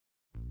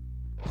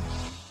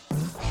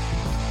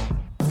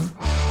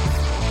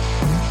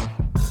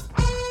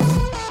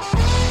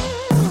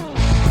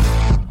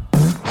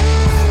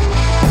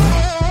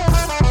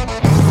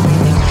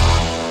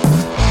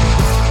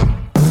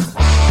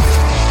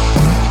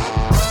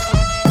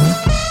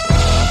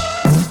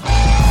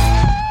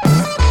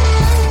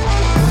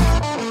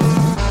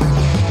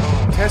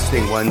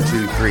Testing 1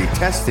 2 3.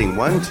 Testing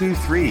 1 2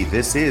 3.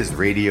 This is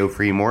Radio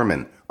Free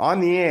Mormon on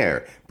the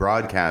air,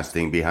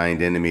 broadcasting behind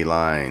enemy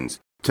lines.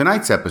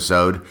 Tonight's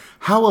episode,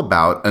 how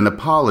about an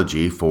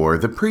apology for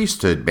the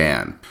priesthood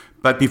ban?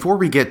 But before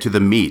we get to the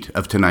meat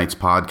of tonight's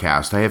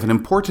podcast, I have an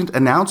important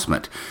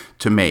announcement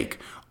to make.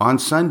 On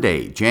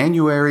Sunday,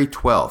 January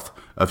 12th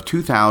of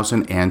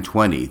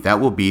 2020, that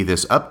will be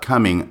this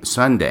upcoming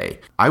Sunday,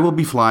 I will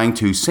be flying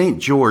to St.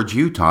 George,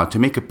 Utah to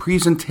make a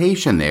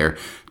presentation there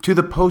to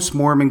the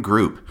Post-Mormon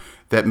group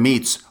that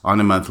meets on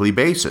a monthly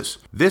basis.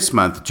 This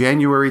month,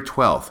 January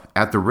 12th,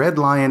 at the Red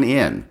Lion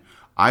Inn,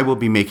 I will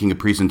be making a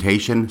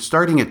presentation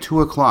starting at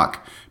 2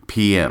 o'clock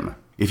p.m.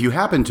 If you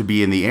happen to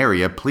be in the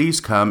area, please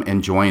come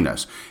and join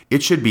us.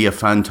 It should be a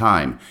fun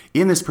time.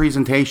 In this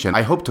presentation,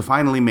 I hope to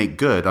finally make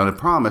good on a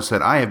promise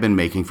that I have been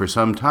making for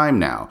some time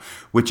now,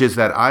 which is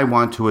that I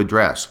want to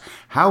address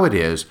how it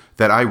is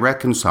that I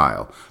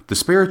reconcile the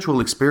spiritual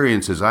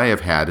experiences I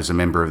have had as a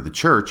member of the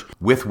church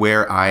with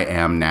where I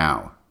am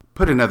now.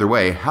 Put another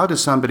way, how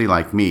does somebody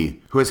like me,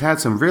 who has had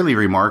some really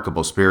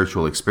remarkable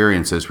spiritual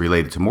experiences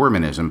related to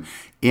Mormonism,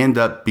 end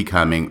up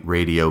becoming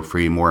Radio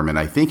Free Mormon?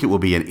 I think it will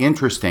be an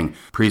interesting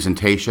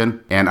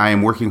presentation, and I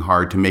am working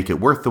hard to make it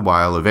worth the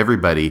while of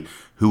everybody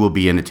who will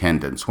be in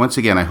attendance. Once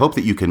again, I hope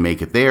that you can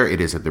make it there.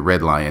 It is at the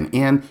Red Lion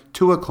Inn,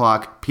 2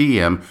 o'clock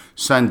p.m.,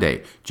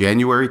 Sunday,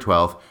 January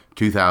 12th,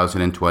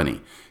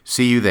 2020.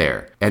 See you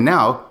there. And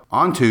now,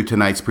 on to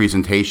tonight's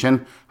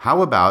presentation.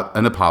 How about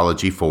an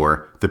apology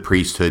for the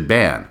priesthood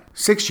ban?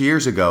 6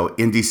 years ago,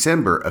 in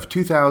December of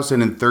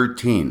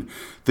 2013,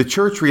 the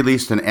church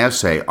released an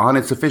essay on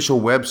its official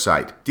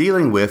website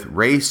dealing with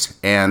race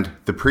and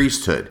the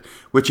priesthood,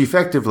 which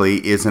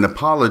effectively is an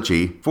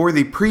apology for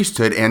the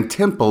priesthood and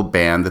temple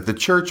ban that the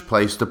church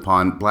placed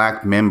upon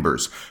black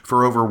members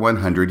for over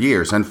 100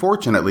 years.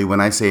 Unfortunately, when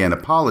I say an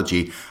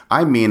apology,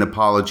 I mean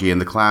apology in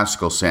the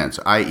classical sense,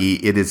 i.e.,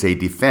 it is a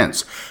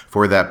defense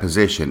for that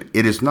position.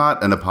 It is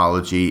not an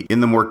apology in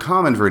the more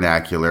common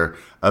vernacular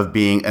of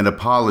being an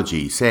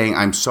apology, saying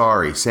I'm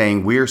sorry,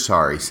 saying we're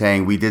sorry,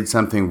 saying we did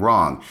something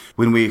wrong,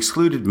 when we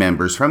excluded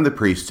members from the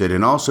priesthood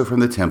and also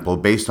from the temple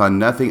based on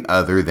nothing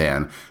other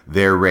than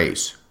their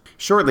race.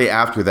 Shortly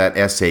after that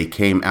essay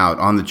came out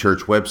on the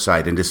church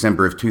website in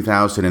December of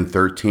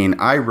 2013,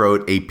 I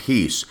wrote a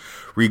piece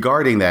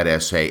regarding that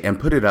essay and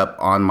put it up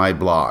on my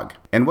blog.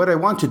 And what I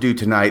want to do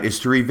tonight is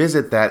to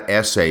revisit that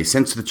essay,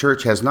 since the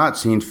church has not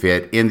seen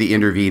fit in the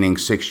intervening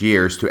 6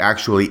 years to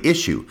actually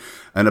issue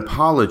an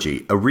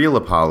apology, a real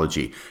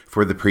apology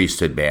for the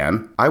priesthood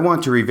ban. I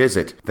want to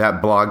revisit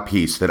that blog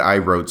piece that I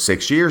wrote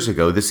 6 years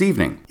ago this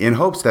evening, in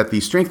hopes that the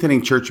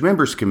Strengthening Church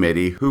Members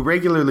Committee, who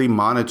regularly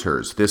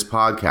monitors this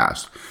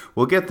podcast,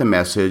 will get the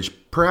message,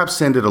 perhaps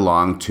send it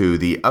along to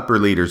the upper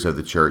leaders of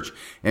the church,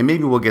 and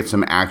maybe we'll get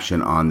some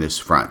action on this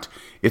front.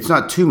 It's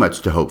not too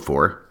much to hope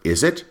for,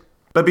 is it?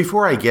 But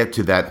before I get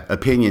to that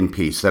opinion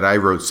piece that I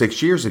wrote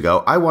 6 years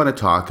ago, I want to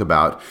talk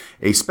about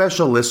a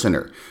special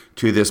listener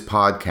to this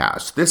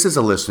podcast. This is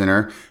a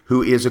listener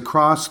who is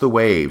across the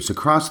waves,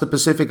 across the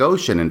Pacific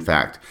Ocean, in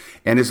fact,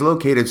 and is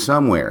located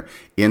somewhere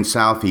in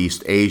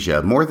Southeast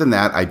Asia. More than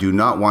that, I do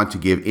not want to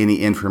give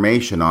any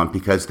information on,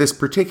 because this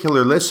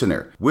particular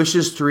listener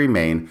wishes to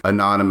remain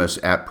anonymous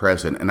at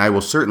present, and I will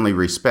certainly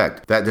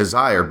respect that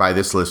desire by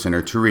this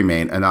listener to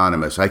remain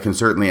anonymous. I can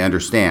certainly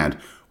understand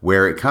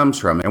where it comes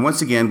from. And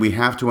once again, we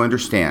have to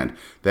understand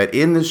that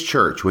in this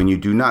church, when you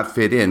do not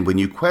fit in, when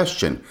you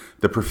question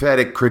the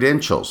prophetic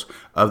credentials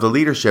of the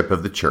leadership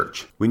of the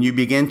church, when you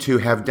begin to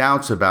have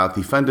doubts about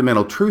the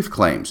fundamental truth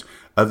claims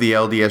of the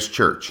LDS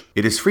Church,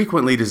 it is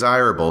frequently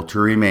desirable to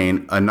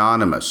remain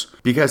anonymous,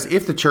 because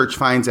if the church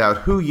finds out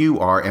who you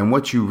are and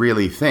what you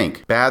really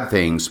think, bad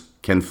things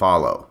can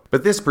follow.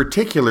 But this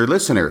particular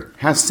listener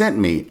has sent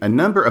me a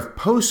number of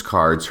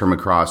postcards from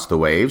across the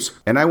waves,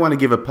 and I want to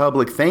give a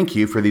public thank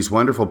you for these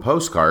wonderful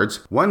postcards.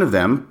 One of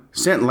them,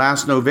 sent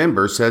last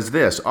November, says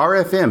this: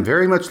 RFM,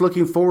 very much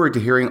looking forward to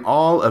hearing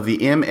all of the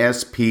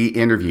MSP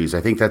interviews.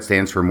 I think that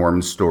stands for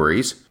Mormon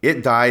Stories.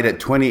 It died at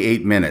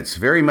 28 minutes.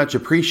 Very much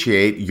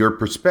appreciate your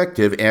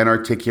perspective and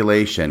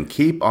articulation.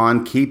 Keep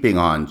on keeping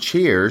on.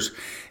 Cheers.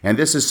 And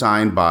this is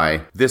signed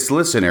by this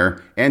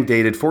listener and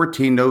dated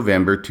 14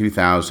 November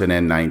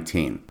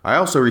 2019. I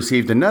also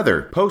received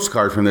another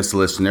postcard from this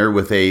listener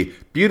with a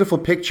beautiful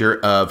picture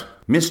of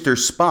Mr.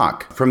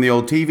 Spock from the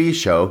old TV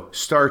show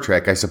Star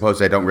Trek. I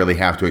suppose I don't really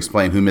have to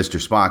explain who Mr.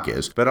 Spock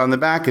is, but on the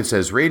back it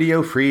says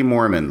Radio Free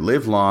Mormon,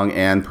 live long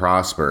and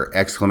prosper! !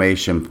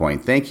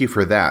 Thank you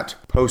for that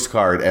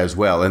postcard as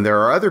well. And there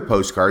are other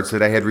postcards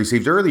that I had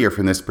received earlier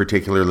from this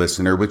particular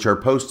listener, which are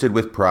posted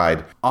with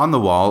pride on the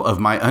wall of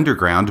my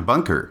underground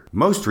bunker.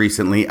 Most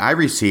recently, I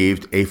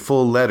received a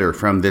full letter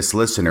from this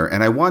listener,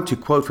 and I want to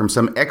quote from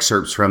some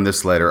excerpts from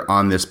this letter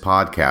on this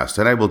podcast,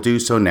 and I will do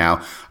so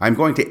now. I'm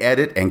going to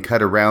edit and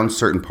cut around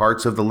certain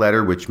parts of the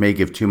letter which may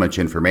give too much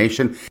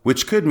information,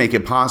 which could make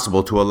it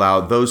possible to allow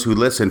those who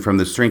listen from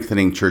the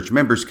Strengthening Church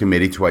Members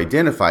Committee to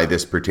identify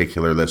this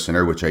particular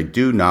listener, which I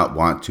do not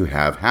want to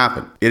have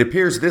happen. It appears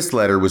appears this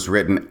letter was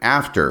written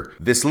after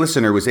this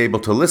listener was able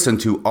to listen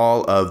to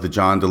all of the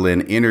John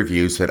Dehlin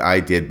interviews that I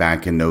did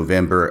back in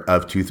November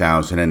of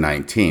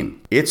 2019.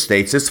 It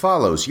states as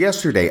follows: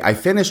 Yesterday, I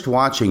finished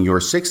watching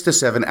your 6 to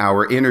 7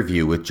 hour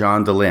interview with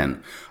John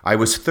Dehlin. I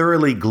was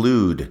thoroughly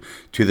glued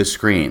to the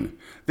screen.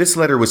 This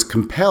letter was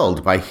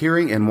compelled by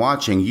hearing and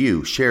watching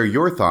you share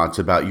your thoughts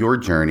about your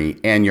journey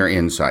and your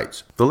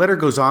insights. The letter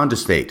goes on to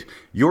state,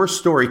 your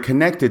story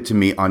connected to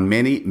me on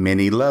many,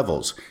 many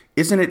levels.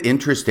 Isn't it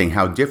interesting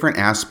how different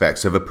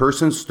aspects of a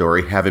person's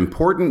story have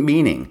important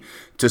meaning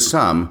to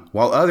some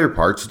while other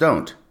parts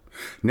don't?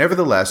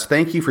 Nevertheless,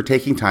 thank you for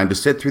taking time to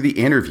sit through the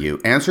interview,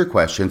 answer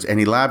questions, and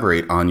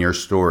elaborate on your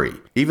story,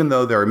 even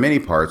though there are many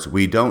parts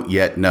we don't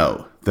yet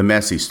know. The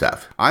messy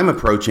stuff. I'm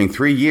approaching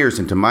 3 years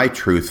into my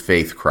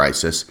truth-faith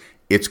crisis.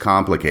 It's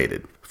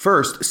complicated.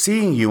 First,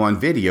 seeing you on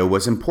video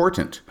was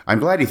important. I'm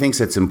glad he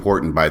thinks it's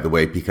important, by the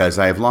way, because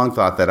I have long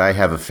thought that I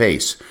have a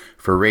face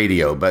for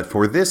radio. But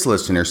for this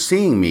listener,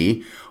 seeing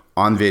me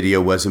on video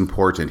was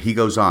important. He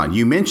goes on,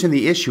 you mentioned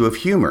the issue of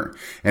humor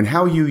and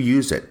how you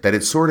use it, that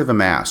it's sort of a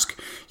mask.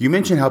 You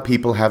mentioned how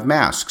people have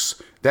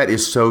masks. That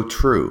is so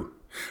true.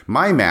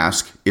 My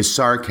mask is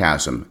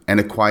sarcasm and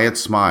a quiet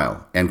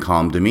smile and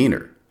calm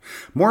demeanor.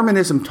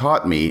 Mormonism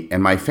taught me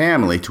and my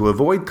family to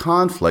avoid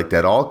conflict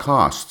at all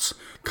costs.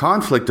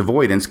 Conflict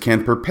avoidance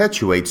can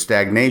perpetuate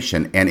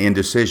stagnation and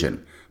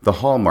indecision, the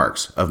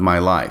hallmarks of my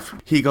life.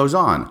 He goes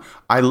on,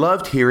 I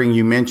loved hearing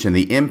you mention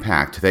the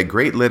impact that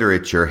great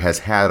literature has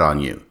had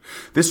on you.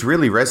 This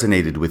really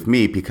resonated with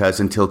me because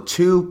until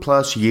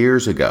 2+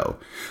 years ago,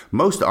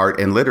 most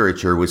art and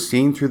literature was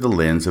seen through the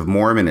lens of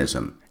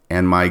Mormonism.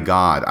 And my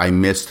God, I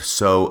missed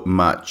so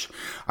much.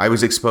 I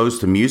was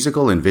exposed to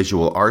musical and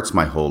visual arts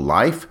my whole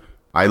life.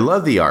 I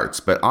love the arts,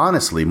 but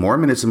honestly,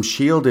 Mormonism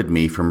shielded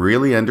me from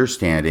really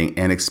understanding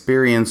and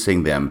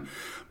experiencing them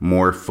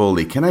more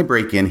fully. Can I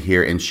break in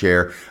here and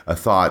share a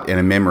thought and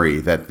a memory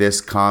that this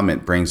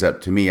comment brings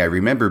up to me? I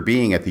remember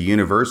being at the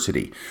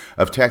University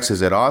of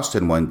Texas at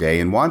Austin one day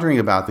and wandering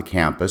about the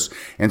campus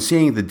and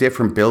seeing the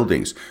different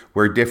buildings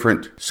where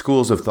different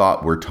schools of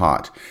thought were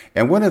taught.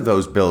 And one of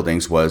those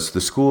buildings was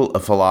the School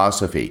of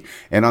Philosophy.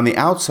 And on the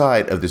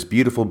outside of this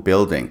beautiful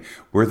building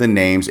were the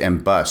names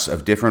and busts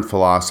of different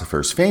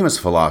philosophers, famous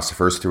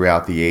philosophers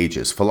throughout the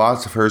ages,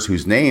 philosophers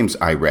whose names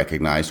I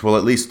recognized, well,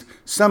 at least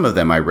some of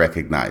them I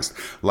recognized,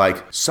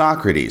 like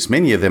Socrates.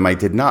 Many of them I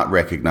did not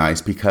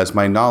recognize because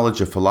my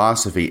knowledge of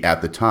philosophy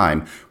at the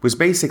time was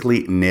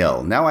basically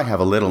nil. Now I have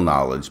a little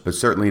knowledge, but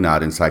certainly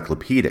not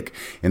encyclopedic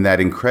in that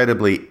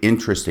incredibly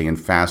interesting and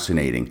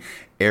fascinating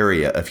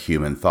area of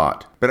human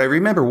thought. But I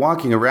remember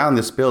walking around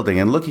this building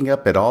and looking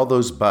up at all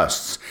those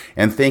busts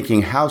and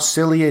thinking how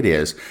silly it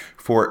is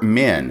for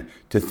men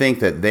to think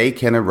that they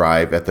can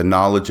arrive at the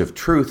knowledge of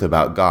truth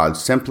about God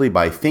simply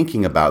by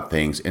thinking about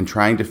things and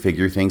trying to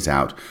figure things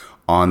out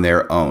on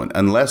their own.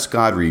 Unless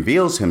God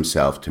reveals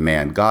himself to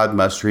man, God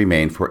must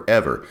remain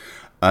forever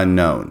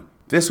unknown.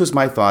 This was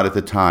my thought at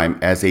the time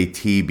as a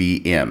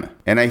TBM,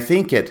 and I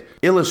think it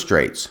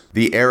illustrates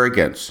the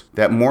arrogance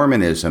that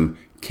Mormonism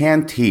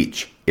can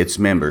teach its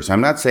members.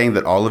 I'm not saying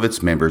that all of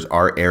its members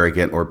are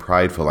arrogant or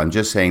prideful. I'm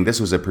just saying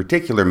this was a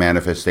particular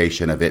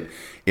manifestation of it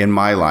in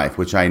my life,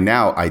 which I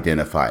now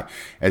identify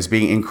as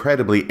being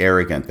incredibly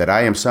arrogant, that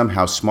I am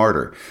somehow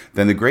smarter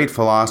than the great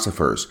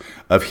philosophers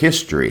of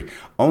history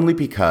only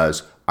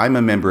because I'm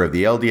a member of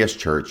the LDS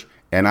Church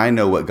and I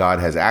know what God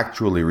has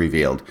actually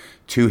revealed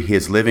to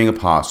his living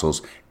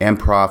apostles and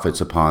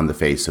prophets upon the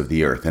face of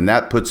the earth. And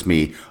that puts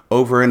me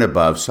over and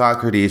above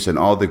Socrates and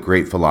all the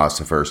great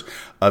philosophers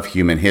of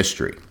human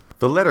history.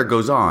 The letter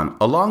goes on,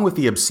 along with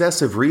the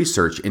obsessive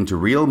research into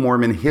real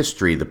Mormon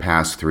history the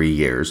past 3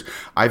 years,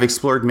 I've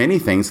explored many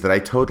things that I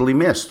totally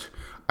missed.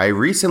 I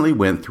recently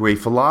went through a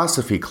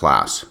philosophy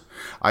class.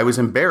 I was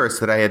embarrassed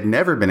that I had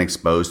never been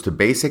exposed to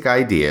basic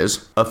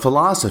ideas of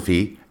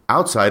philosophy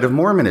outside of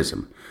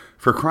Mormonism.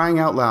 For crying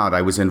out loud,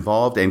 I was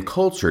involved and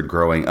cultured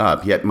growing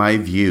up, yet my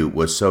view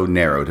was so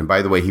narrowed. And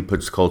by the way, he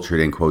puts cultured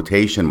in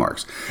quotation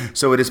marks.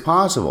 So it is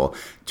possible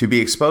to be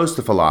exposed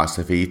to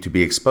philosophy, to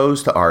be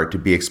exposed to art, to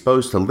be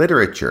exposed to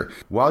literature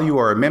while you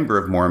are a member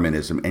of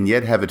Mormonism and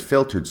yet have it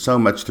filtered so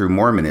much through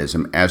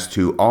Mormonism as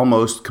to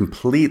almost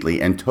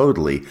completely and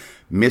totally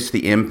miss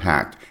the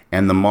impact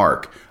and the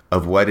mark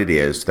of what it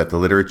is that the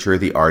literature,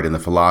 the art, and the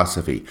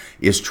philosophy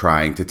is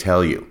trying to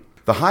tell you.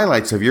 The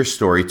highlights of your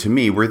story to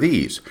me were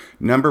these.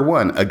 Number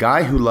 1, a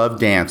guy who loved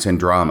dance and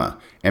drama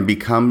and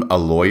become a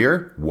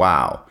lawyer?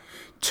 Wow.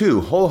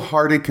 2,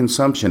 wholehearted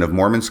consumption of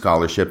Mormon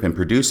scholarship and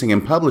producing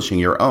and publishing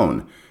your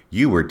own.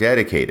 You were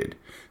dedicated.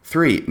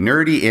 3,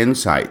 nerdy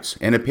insights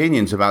and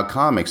opinions about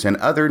comics and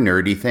other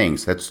nerdy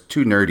things. That's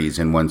 2 nerdies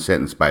in one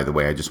sentence, by the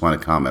way. I just want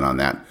to comment on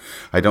that.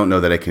 I don't know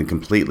that I can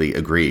completely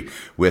agree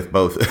with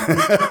both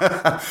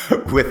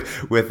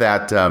with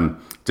that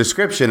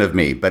description of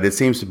me, but it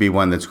seems to be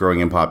one that's growing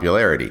in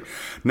popularity.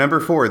 Number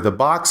 4, the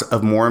Box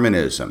of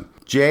Mormonism.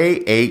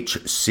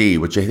 JHC,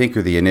 which I think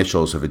are the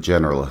initials of a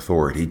general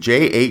authority.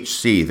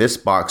 JHC, this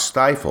box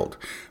stifled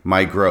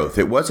my growth.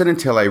 It wasn't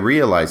until I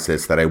realized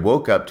this that I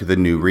woke up to the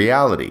new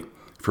reality.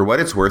 For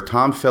what it's worth,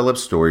 Tom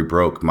Phillips' story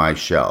broke my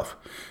shelf.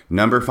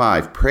 Number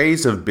 5,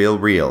 Praise of Bill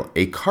Reel,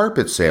 a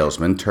carpet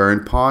salesman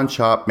turned pawn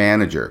shop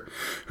manager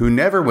who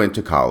never went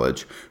to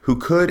college, who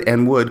could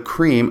and would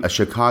cream a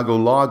Chicago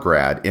law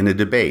grad in a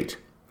debate.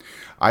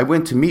 I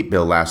went to meet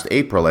Bill last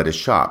April at his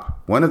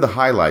shop, one of the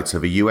highlights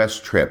of a U.S.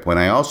 trip, when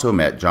I also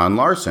met John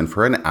Larson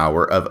for an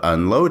hour of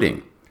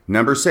unloading.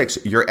 Number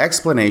 6, your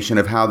explanation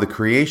of how the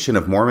creation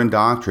of Mormon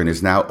doctrine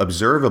is now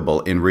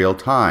observable in real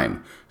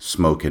time.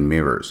 Smoke and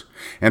mirrors.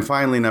 And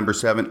finally, number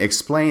 7,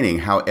 explaining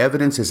how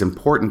evidence is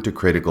important to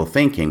critical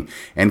thinking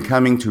and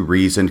coming to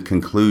reasoned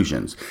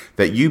conclusions,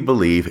 that you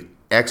believe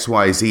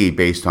XYZ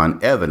based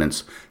on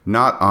evidence,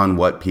 not on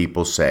what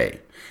people say.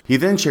 He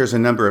then shares a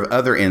number of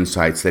other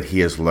insights that he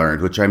has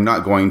learned, which I'm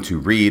not going to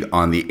read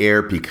on the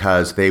air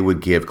because they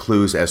would give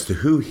clues as to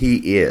who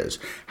he is.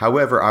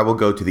 However, I will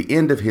go to the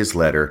end of his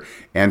letter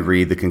and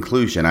read the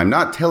conclusion. I'm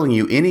not telling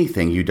you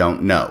anything you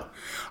don't know.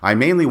 I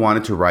mainly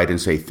wanted to write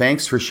and say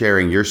thanks for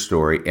sharing your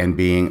story and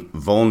being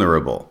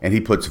vulnerable. And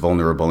he puts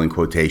vulnerable in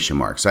quotation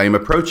marks. I am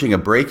approaching a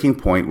breaking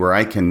point where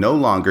I can no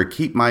longer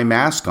keep my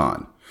mask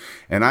on.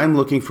 And I'm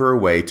looking for a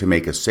way to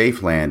make a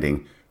safe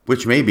landing,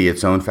 which may be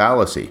its own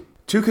fallacy.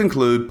 To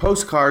conclude,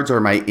 postcards are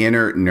my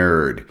inner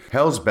nerd.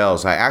 Hell's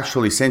bells, I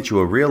actually sent you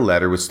a real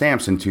letter with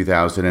stamps in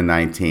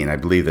 2019. I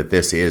believe that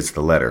this is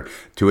the letter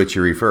to which he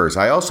refers.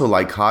 I also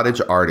like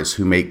cottage artists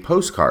who make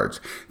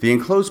postcards. The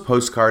enclosed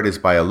postcard is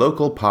by a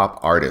local pop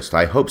artist.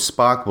 I hope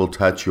Spock will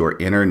touch your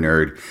inner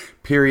nerd.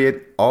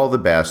 Period. All the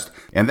best.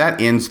 And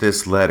that ends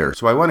this letter.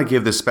 So I want to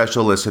give this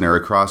special listener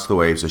across the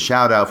waves a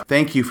shout out.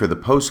 Thank you for the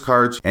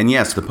postcards. And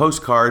yes, the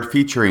postcard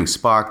featuring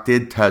Spock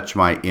did touch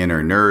my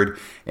inner nerd.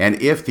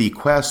 And if the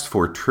quest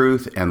for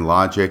truth and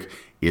logic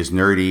is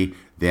nerdy,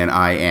 then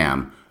I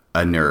am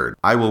a nerd.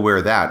 I will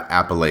wear that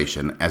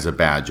appellation as a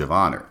badge of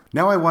honor.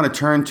 Now I want to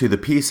turn to the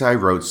piece I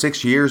wrote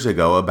 6 years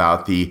ago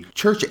about the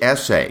church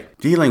essay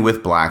dealing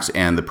with blacks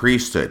and the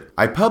priesthood.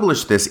 I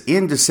published this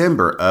in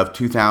December of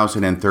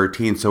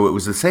 2013, so it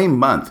was the same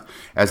month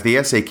as the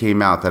essay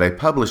came out that I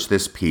published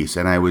this piece,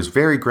 and I was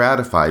very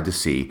gratified to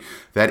see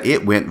that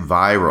it went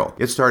viral.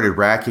 It started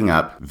racking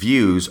up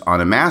views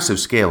on a massive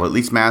scale, at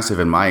least massive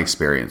in my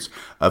experience,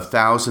 of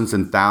thousands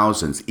and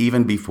thousands,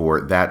 even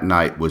before that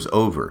night was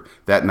over,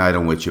 that night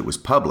on which it was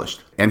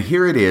published. And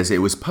here it is. It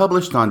was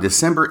published on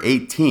December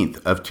 18th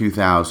of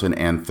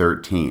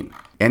 2013.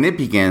 And it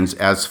begins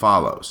as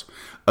follows.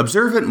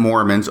 Observant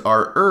Mormons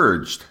are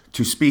urged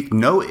to speak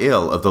no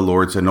ill of the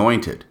Lord's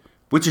anointed,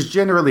 which is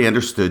generally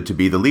understood to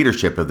be the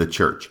leadership of the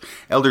church.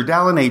 Elder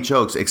Dallin H.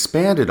 Oaks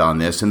expanded on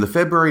this in the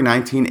February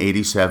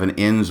 1987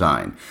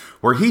 Ensign,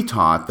 where he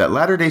taught that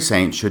Latter-day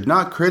Saints should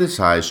not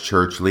criticize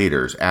church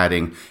leaders,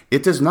 adding,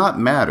 "It does not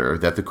matter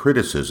that the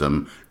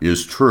criticism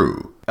is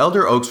true."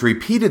 Elder Oaks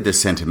repeated this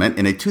sentiment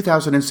in a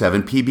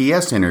 2007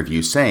 PBS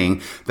interview,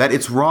 saying that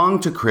it's wrong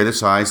to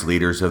criticize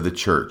leaders of the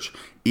church,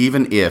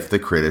 even if the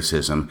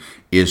criticism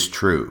is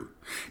true.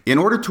 In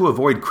order to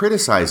avoid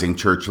criticizing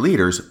church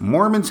leaders,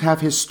 Mormons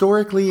have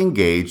historically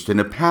engaged in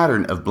a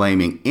pattern of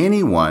blaming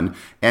anyone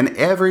and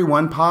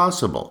everyone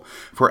possible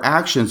for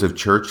actions of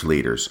church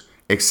leaders,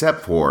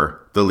 except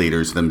for the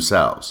leaders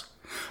themselves.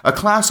 A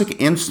classic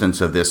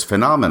instance of this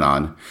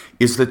phenomenon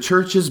is the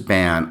church's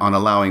ban on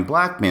allowing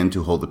black men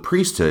to hold the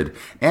priesthood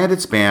and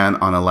its ban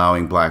on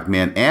allowing black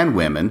men and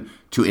women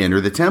to enter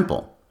the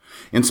temple.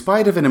 In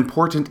spite of an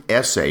important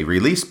essay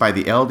released by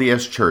the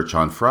LDS Church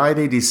on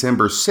Friday,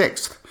 December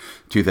 6th,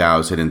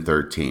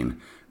 2013,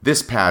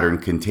 this pattern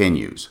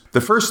continues. The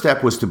first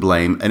step was to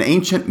blame an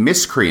ancient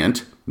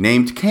miscreant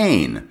named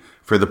Cain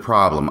for the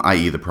problem,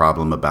 i.e. the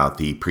problem about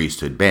the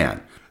priesthood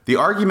ban. The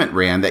argument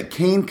ran that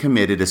Cain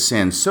committed a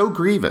sin so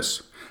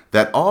grievous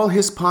that all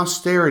his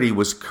posterity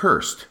was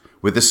cursed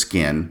with the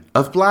skin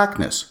of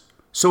blackness,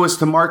 so as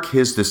to mark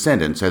his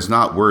descendants as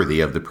not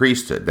worthy of the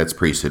priesthood. That's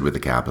priesthood with a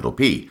capital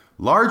P.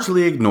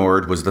 Largely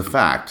ignored was the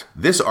fact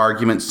this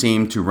argument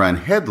seemed to run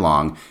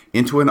headlong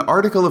into an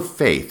article of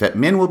faith that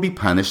men will be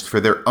punished for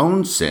their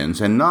own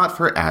sins and not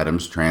for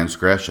Adam's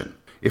transgression.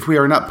 If we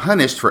are not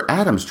punished for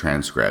Adam's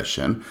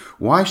transgression,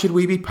 why should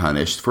we be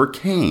punished for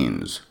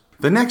Cain's?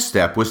 The next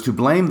step was to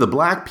blame the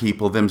black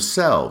people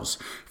themselves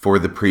for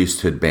the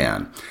priesthood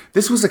ban.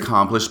 This was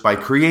accomplished by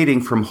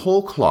creating from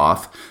whole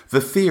cloth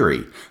the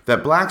theory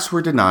that blacks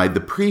were denied the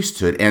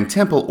priesthood and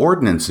temple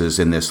ordinances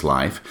in this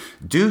life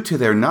due to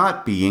their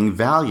not being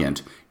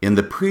valiant in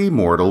the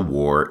pre-mortal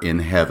war in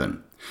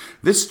heaven.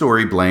 This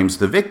story blames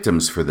the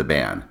victims for the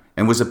ban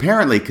and was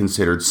apparently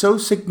considered so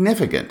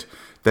significant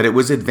that it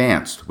was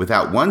advanced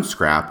without one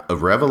scrap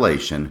of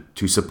revelation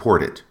to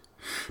support it.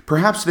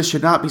 Perhaps this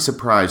should not be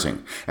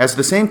surprising, as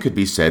the same could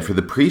be said for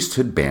the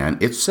priesthood ban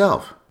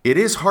itself. It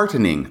is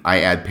heartening, I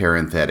add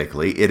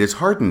parenthetically, it is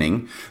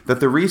heartening that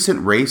the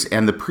recent Race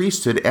and the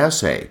Priesthood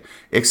essay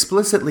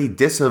explicitly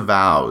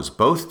disavows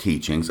both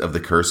teachings of the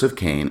curse of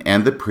Cain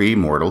and the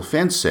pre-mortal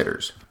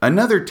fence-sitters.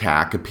 Another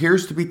tack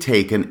appears to be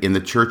taken in the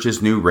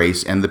church's new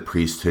race and the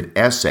priesthood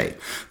essay,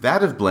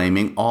 that of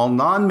blaming all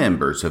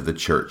non-members of the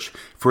church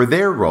for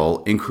their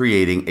role in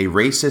creating a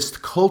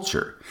racist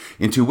culture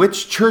into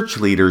which church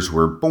leaders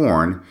were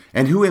born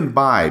and who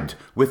imbibed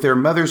with their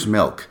mother's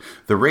milk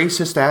the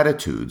racist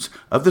attitudes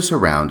of the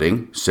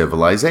surrounding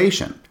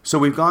civilization. So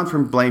we've gone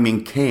from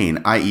blaming Cain,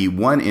 i.e.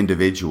 one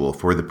individual,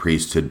 for the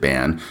priesthood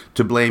ban,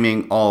 to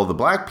blaming all the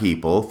black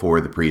people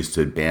for the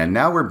priesthood ban.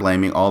 Now we're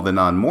blaming all the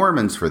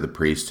non-Mormons for the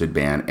priesthood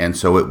ban, and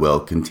so it will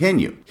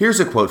continue. Here's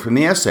a quote from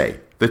the essay.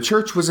 The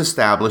church was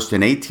established in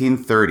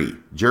 1830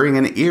 during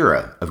an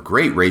era of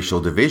great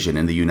racial division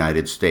in the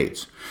United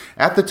States.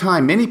 At the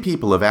time, many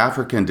people of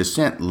African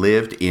descent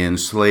lived in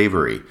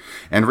slavery,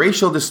 and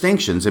racial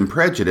distinctions and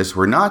prejudice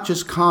were not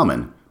just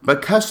common,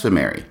 but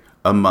customary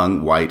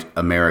among white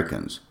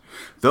Americans.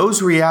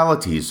 Those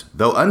realities,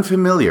 though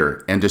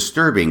unfamiliar and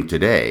disturbing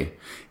today,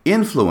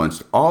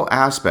 influenced all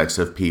aspects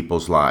of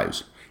people's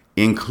lives,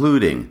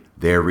 including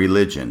their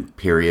religion,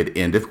 period,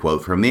 end of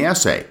quote from the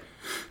essay.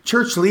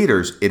 Church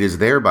leaders, it is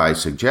thereby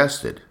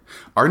suggested,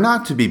 are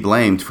not to be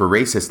blamed for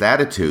racist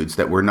attitudes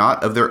that were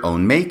not of their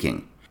own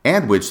making,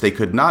 and which they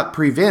could not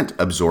prevent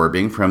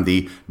absorbing from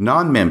the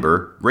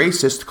non-member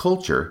racist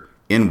culture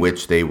in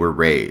which they were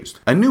raised.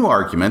 A new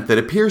argument that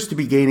appears to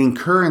be gaining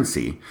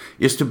currency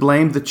is to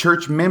blame the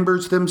church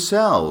members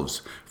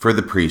themselves for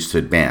the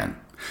priesthood ban.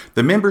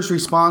 The members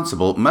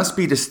responsible must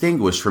be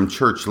distinguished from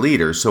church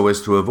leaders so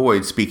as to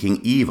avoid speaking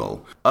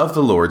evil of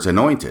the Lord's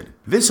anointed.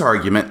 This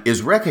argument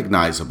is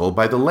recognizable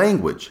by the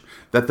language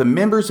that the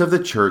members of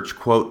the church,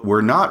 quote,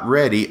 were not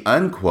ready,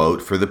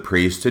 unquote, for the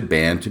priesthood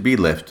ban to be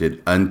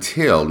lifted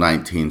until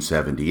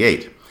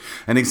 1978.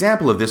 An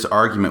example of this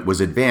argument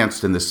was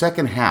advanced in the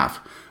second half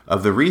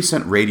of the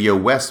recent Radio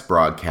West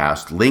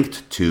broadcast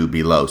linked to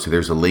below. So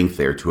there's a link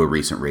there to a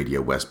recent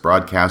Radio West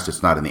broadcast.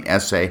 It's not in the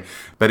essay,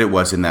 but it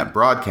was in that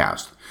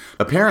broadcast.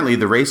 Apparently,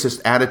 the racist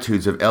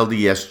attitudes of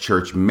LDS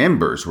church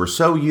members were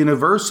so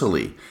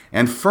universally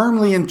and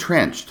firmly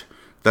entrenched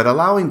that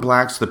allowing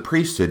blacks the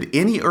priesthood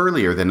any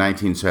earlier than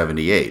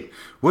 1978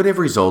 would have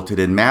resulted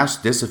in mass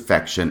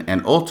disaffection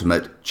and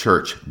ultimate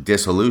church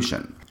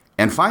dissolution.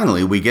 And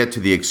finally, we get to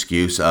the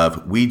excuse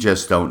of, we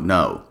just don't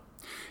know.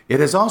 It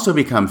has also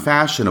become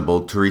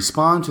fashionable to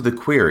respond to the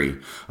query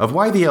of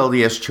why the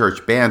LDS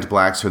Church banned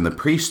blacks from the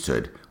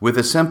priesthood with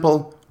a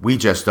simple, we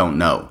just don't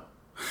know.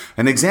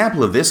 An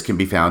example of this can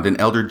be found in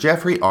Elder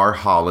Jeffrey R.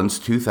 Holland's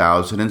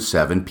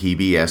 2007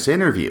 PBS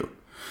interview.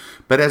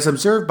 But as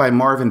observed by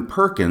Marvin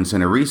Perkins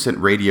in a recent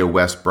Radio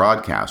West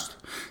broadcast,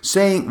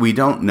 saying we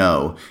don't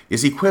know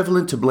is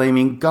equivalent to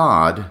blaming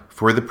God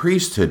for the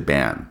priesthood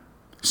ban.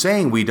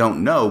 Saying we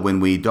don't know when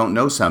we don't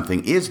know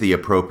something is the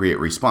appropriate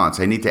response.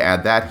 I need to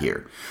add that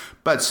here.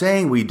 But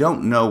saying we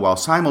don't know while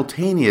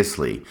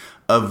simultaneously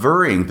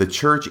averring the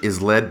church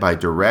is led by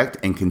direct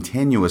and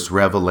continuous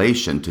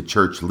revelation to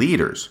church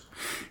leaders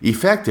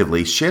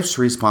effectively shifts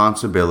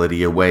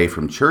responsibility away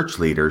from church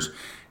leaders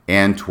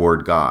and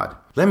toward God.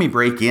 Let me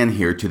break in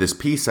here to this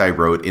piece I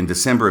wrote in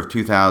December of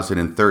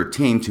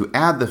 2013 to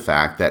add the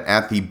fact that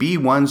at the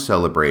B1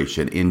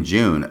 celebration in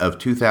June of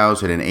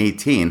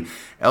 2018,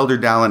 Elder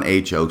Dallin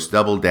H. Oaks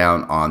doubled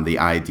down on the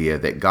idea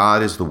that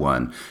God is the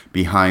one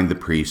behind the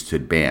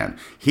priesthood ban.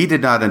 He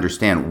did not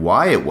understand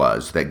why it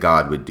was that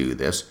God would do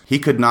this. He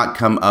could not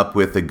come up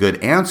with a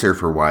good answer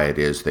for why it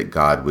is that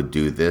God would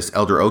do this.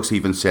 Elder Oaks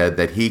even said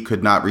that he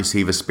could not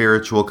receive a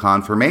spiritual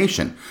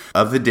confirmation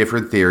of the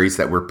different theories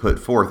that were put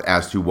forth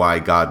as to why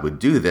God would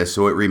do this,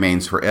 so it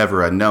remains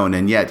forever unknown.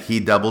 And yet he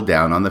doubled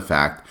down on the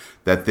fact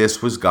that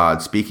this was God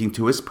speaking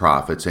to his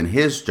prophets, and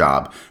his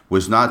job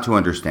was not to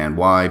understand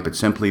why, but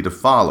simply to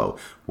follow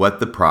what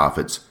the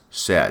prophets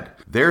said.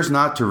 There's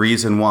not to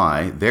reason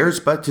why, there's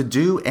but to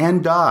do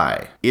and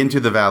die. Into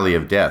the valley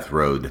of death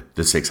rode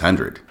the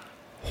 600.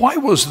 Why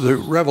was the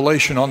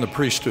revelation on the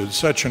priesthood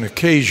such an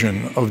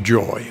occasion of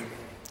joy?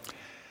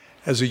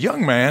 As a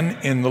young man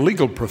in the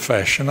legal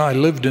profession, I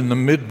lived in the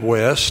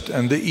Midwest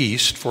and the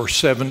East for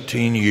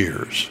 17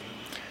 years.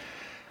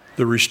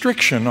 The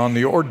restriction on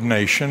the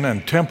ordination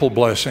and temple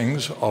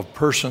blessings of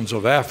persons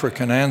of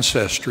African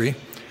ancestry,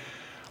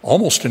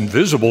 almost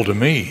invisible to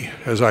me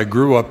as I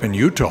grew up in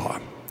Utah,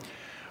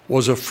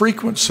 was a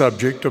frequent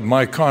subject of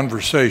my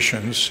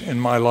conversations in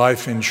my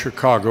life in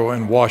Chicago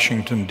and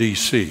Washington,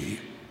 D.C.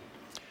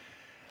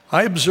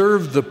 I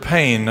observed the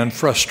pain and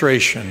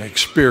frustration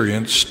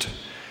experienced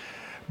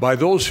by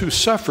those who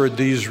suffered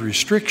these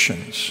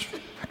restrictions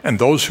and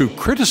those who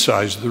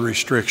criticized the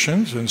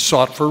restrictions and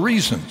sought for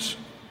reasons.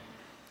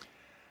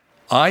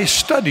 I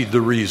studied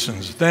the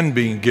reasons then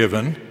being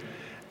given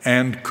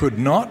and could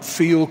not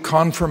feel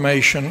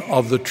confirmation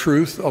of the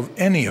truth of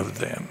any of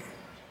them.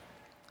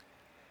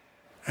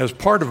 As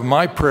part of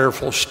my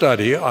prayerful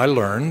study, I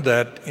learned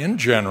that, in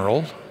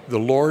general, the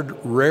Lord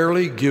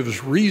rarely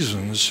gives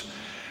reasons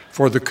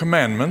for the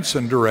commandments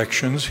and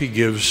directions he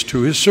gives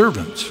to his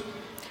servants.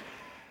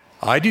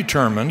 I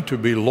determined to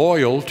be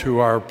loyal to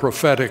our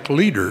prophetic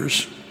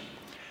leaders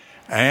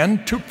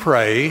and to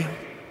pray,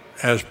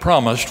 as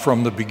promised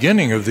from the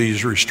beginning of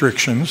these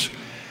restrictions,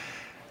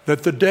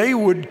 that the day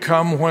would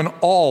come when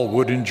all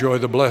would enjoy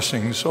the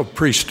blessings of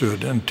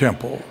priesthood and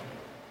temple.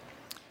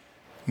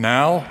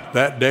 Now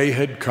that day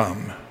had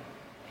come,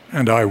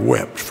 and I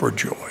wept for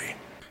joy.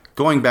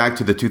 Going back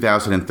to the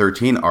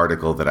 2013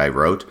 article that I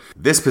wrote,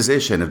 this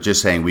position of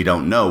just saying we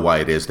don't know why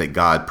it is that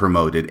God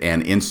promoted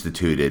and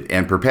instituted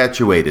and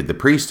perpetuated the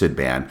priesthood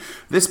ban,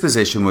 this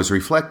position was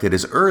reflected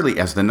as early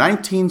as the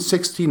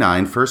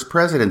 1969 First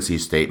Presidency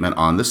Statement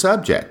on the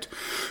subject,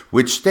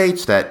 which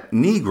states that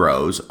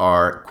Negroes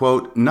are,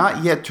 quote,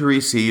 not yet to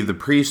receive the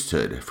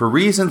priesthood for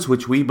reasons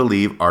which we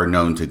believe are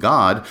known to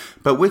God,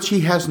 but which he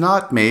has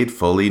not made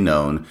fully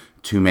known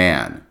to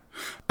man.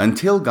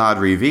 Until God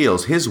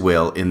reveals his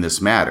will in this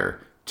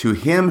matter, to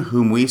him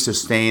whom we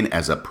sustain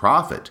as a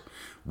prophet,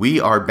 we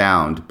are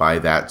bound by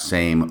that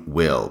same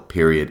will,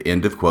 period.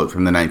 End of quote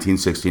from the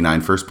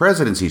 1969 First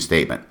Presidency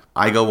Statement.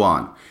 I go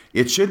on.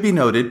 It should be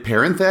noted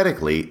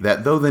parenthetically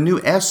that though the new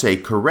essay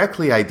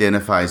correctly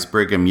identifies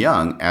Brigham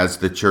Young as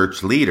the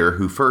church leader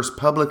who first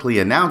publicly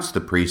announced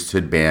the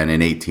priesthood ban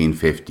in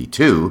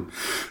 1852,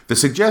 the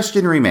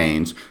suggestion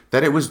remains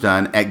that it was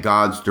done at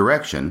God's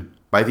direction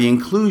by the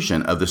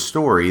inclusion of the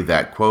story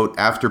that, quote,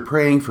 after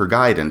praying for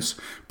guidance,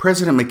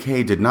 President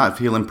McKay did not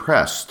feel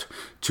impressed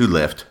to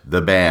lift the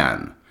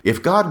ban.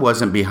 If God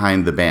wasn't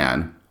behind the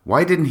ban,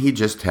 why didn't he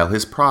just tell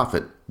his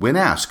prophet when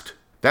asked?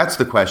 That's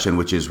the question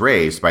which is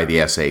raised by the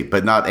essay,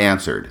 but not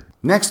answered.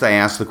 Next, I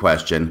ask the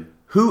question,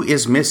 who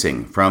is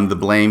missing from the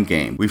blame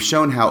game? We've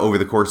shown how over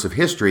the course of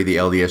history, the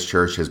LDS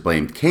Church has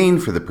blamed Cain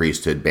for the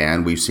priesthood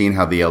ban. We've seen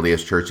how the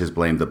LDS Church has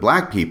blamed the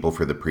black people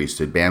for the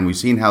priesthood ban. We've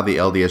seen how the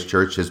LDS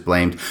Church has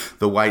blamed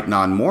the white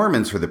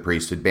non-Mormons for the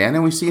priesthood ban.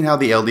 And we've seen how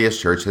the LDS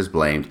Church has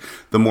blamed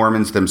the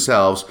Mormons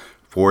themselves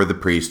for the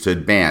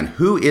priesthood ban.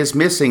 Who is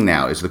missing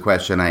now is the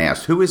question I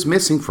asked. Who is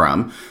missing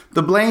from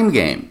the blame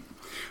game?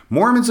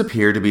 Mormons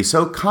appear to be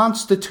so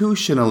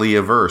constitutionally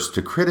averse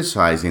to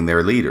criticizing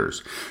their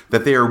leaders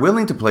that they are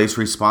willing to place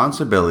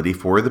responsibility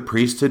for the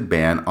priesthood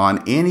ban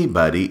on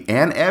anybody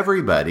and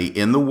everybody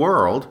in the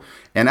world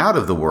and out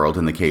of the world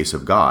in the case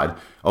of God.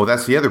 Oh,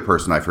 that's the other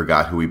person I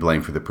forgot who we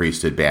blame for the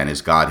priesthood ban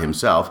is God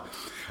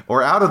himself.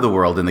 Or out of the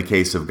world in the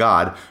case of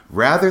God,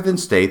 rather than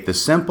state the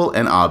simple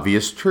and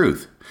obvious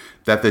truth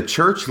that the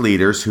church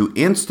leaders who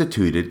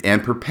instituted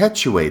and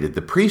perpetuated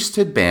the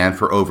priesthood ban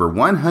for over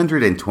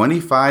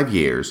 125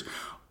 years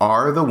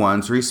are the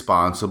ones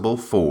responsible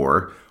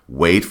for,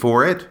 wait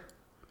for it,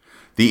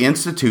 the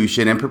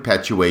institution and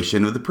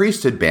perpetuation of the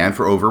priesthood ban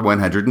for over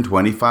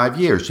 125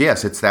 years.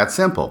 Yes, it's that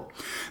simple.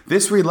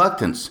 This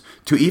reluctance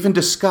to even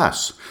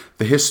discuss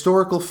the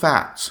historical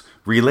facts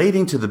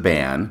relating to the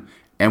ban,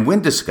 and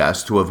when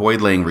discussed to avoid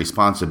laying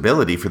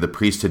responsibility for the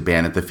priesthood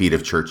ban at the feet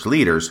of church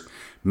leaders,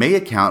 may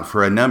account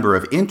for a number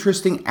of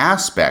interesting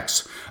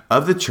aspects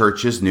of the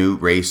church's new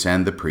Race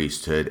and the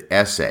Priesthood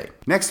essay.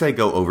 Next, I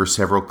go over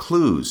several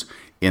clues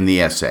in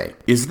the essay.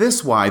 Is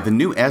this why the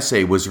new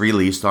essay was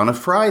released on a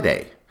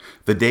Friday,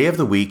 the day of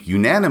the week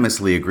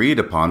unanimously agreed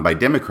upon by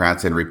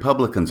Democrats and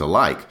Republicans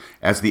alike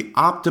as the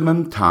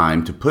optimum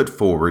time to put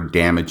forward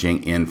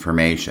damaging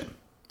information?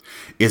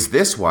 Is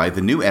this why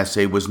the new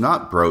essay was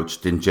not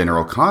broached in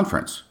General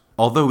Conference?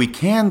 Although we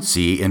can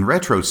see in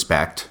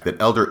retrospect that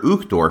Elder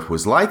Uchtdorf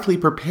was likely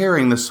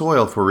preparing the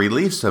soil for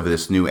release of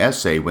this new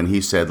essay when he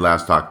said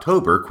last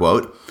October,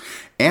 quote,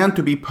 and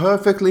to be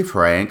perfectly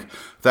frank,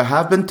 there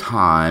have been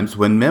times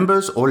when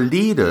members or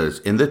leaders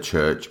in the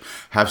church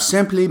have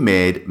simply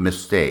made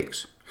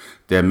mistakes.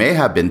 There may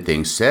have been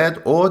things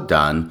said or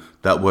done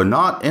that were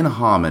not in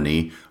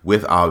harmony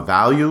with our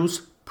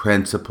values,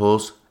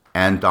 principles,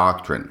 and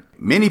doctrine.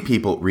 Many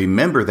people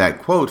remember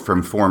that quote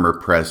from former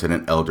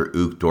President Elder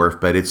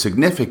Uchtdorf, but it's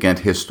significant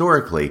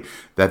historically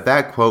that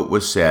that quote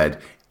was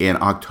said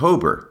in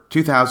October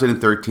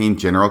 2013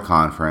 General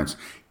Conference,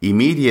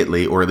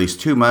 immediately or at least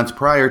 2 months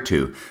prior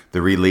to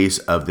the release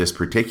of this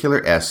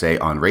particular essay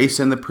on race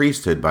and the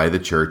priesthood by the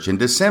church in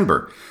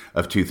December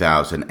of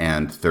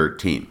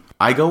 2013.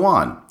 I go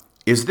on.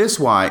 Is this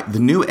why the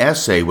new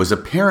essay was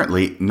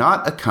apparently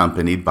not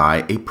accompanied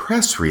by a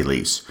press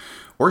release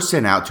or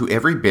sent out to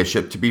every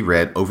bishop to be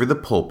read over the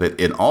pulpit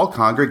in all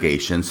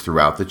congregations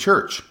throughout the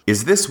church?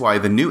 Is this why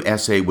the new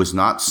essay was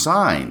not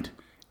signed,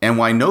 and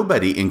why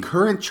nobody in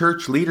current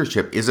church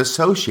leadership is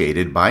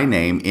associated by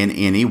name in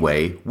any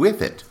way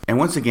with it? And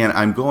once again,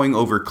 I'm going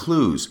over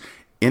clues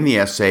in the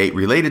essay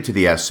related to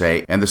the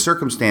essay and the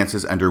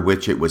circumstances under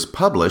which it was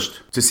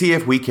published to see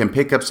if we can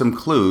pick up some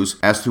clues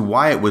as to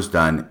why it was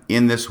done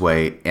in this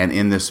way and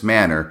in this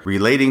manner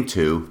relating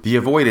to the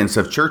avoidance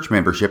of church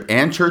membership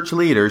and church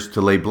leaders to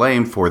lay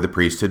blame for the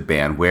priesthood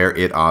ban where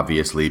it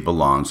obviously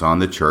belongs, on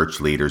the church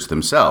leaders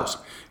themselves.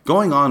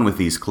 Going on with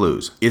these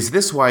clues, is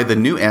this why the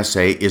new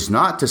essay is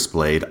not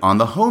displayed on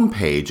the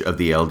homepage of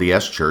the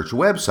LDS Church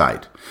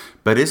website,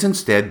 but is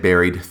instead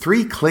buried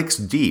 3 clicks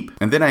deep?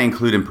 And then I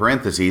include in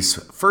parentheses,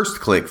 first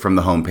click from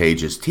the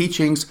homepage is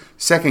teachings,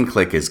 second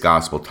click is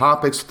gospel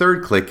topics,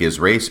 third click is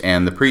race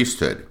and the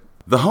priesthood.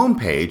 The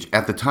homepage,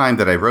 at the time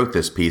that I wrote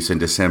this piece in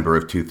December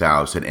of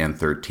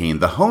 2013,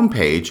 the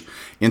homepage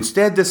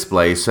instead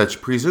displays such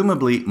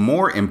presumably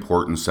more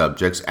important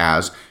subjects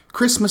as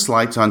Christmas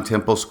lights on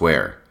Temple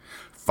Square,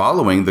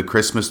 following the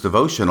Christmas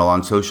devotional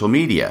on social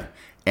media,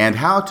 and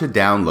how to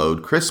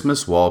download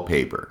Christmas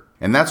wallpaper.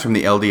 And that's from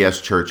the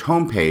LDS Church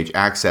homepage,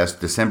 accessed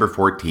December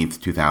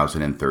 14th,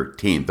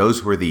 2013.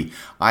 Those were the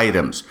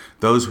items,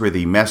 those were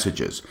the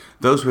messages,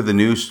 those were the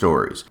news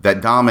stories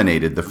that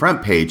dominated the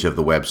front page of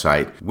the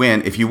website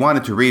when, if you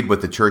wanted to read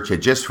what the church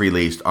had just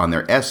released on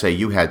their essay,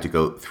 you had to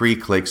go 3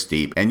 clicks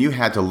deep, and you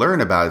had to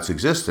learn about its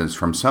existence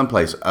from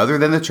someplace other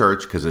than the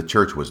church because the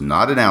church was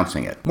not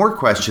announcing it. More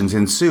questions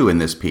ensue in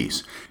this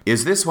piece.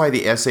 Is this why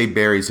the essay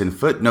buries in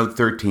footnote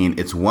 13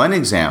 its one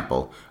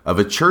example of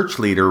a church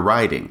leader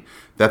writing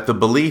that the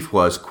belief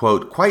was,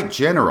 quote, quite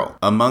general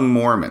among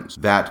Mormons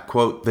that,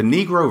 quote, the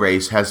Negro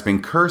race has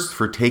been cursed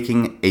for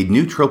taking a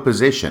neutral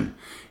position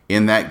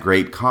in that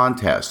great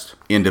contest,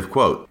 end of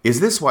quote. Is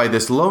this why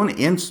this lone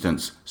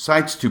instance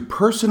cites to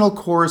personal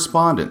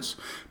correspondence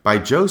by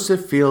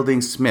Joseph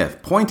Fielding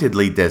Smith,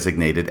 pointedly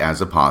designated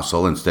as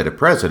apostle instead of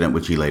president,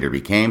 which he later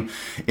became,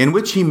 in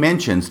which he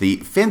mentions the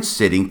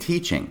fence-sitting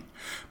teaching,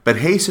 but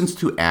hastens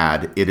to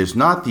add it is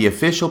not the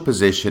official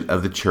position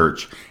of the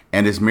church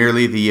and is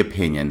merely the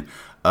opinion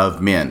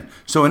of men.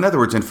 So in other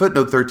words, in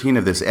footnote 13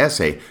 of this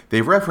essay,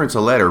 they reference a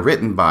letter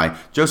written by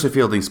Joseph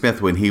Fielding Smith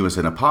when he was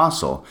an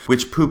apostle,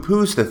 which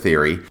poo-poos the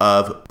theory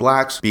of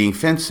blacks being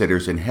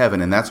fence-sitters in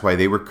heaven, and that's why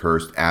they were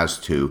cursed as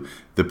to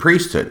the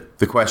priesthood.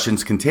 The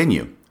questions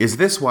continue. Is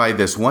this why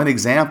this one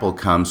example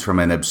comes from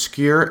an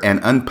obscure and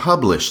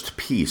unpublished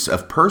piece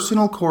of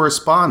personal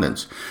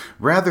correspondence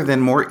rather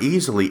than more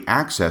easily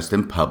accessed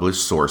and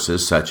published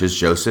sources such as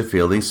Joseph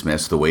Fielding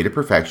Smith's The Way to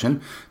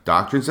Perfection,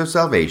 Doctrines of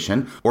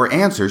Salvation, or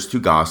Answers to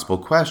Gospel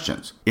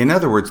Questions? In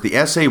other words, the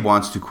essay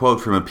wants to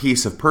quote from a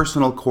piece of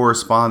personal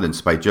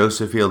correspondence by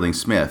Joseph Fielding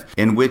Smith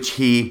in which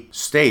he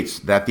states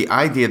that the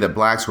idea that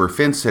blacks were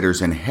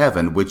fence-sitters in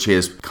heaven, which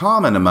is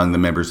common among the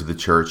members of the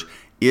church,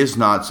 is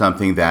not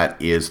something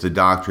that is the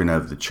doctrine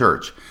of the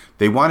church.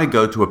 They want to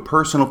go to a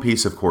personal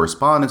piece of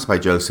correspondence by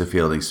Joseph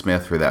Fielding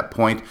Smith for that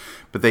point,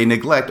 but they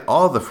neglect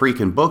all the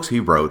freaking books he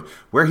wrote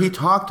where he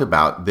talked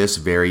about this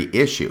very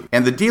issue.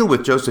 And the deal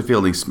with Joseph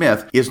Fielding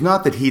Smith is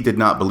not that he did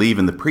not believe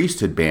in the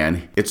priesthood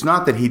ban. It's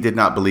not that he did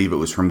not believe it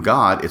was from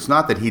God. It's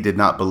not that he did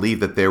not believe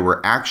that there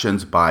were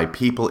actions by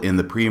people in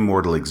the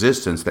pre-mortal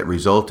existence that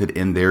resulted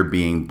in their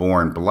being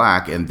born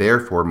black and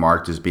therefore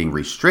marked as being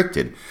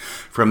restricted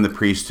from the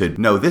priesthood.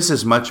 No, this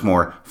is much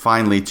more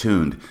finely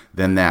tuned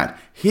than that.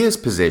 His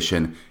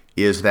position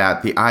is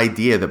that the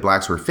idea that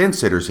blacks were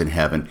fence-sitters in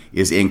heaven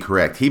is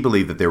incorrect. He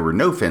believed that there were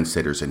no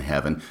fence-sitters in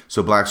heaven,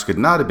 so blacks could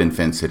not have been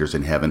fence-sitters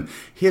in heaven.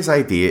 His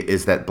idea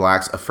is that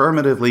blacks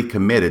affirmatively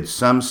committed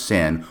some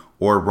sin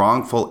or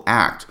wrongful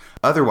act,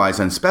 otherwise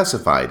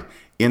unspecified,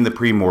 in the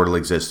premortal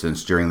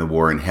existence during the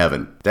war in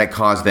heaven that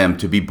caused them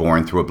to be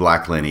born through a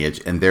black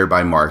lineage and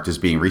thereby marked as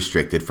being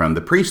restricted from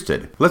the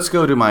priesthood. Let's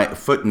go to my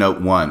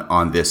footnote 1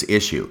 on this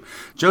issue.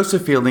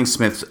 Joseph Fielding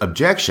Smith's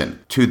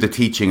objection to the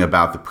teaching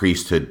about the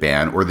priesthood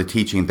ban, or the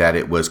teaching that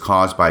it was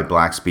caused by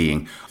blacks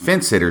being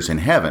fence-sitters in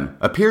heaven,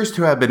 appears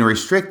to have been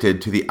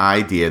restricted to the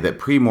idea that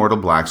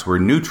premortal blacks were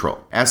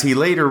neutral. As he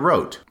later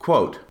wrote,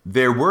 quote,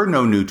 "There were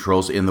no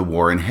neutrals in the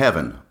war in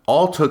heaven.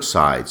 All took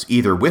sides,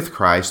 either with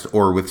Christ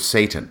or with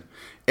Satan.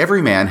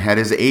 Every man had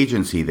his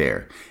agency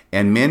there,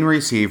 and men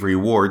receive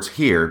rewards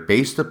here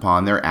based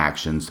upon their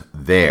actions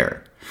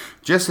there,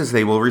 just as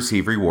they will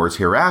receive rewards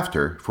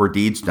hereafter for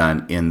deeds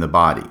done in the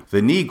body.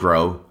 The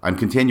Negro," I'm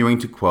continuing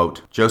to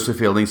quote Joseph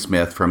Fielding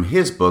Smith from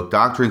his book,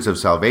 Doctrines of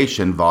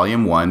Salvation,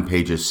 Volume 1,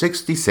 pages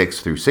 66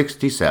 through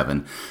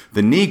 67,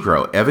 "the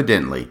Negro,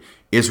 evidently,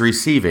 is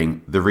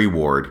receiving the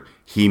reward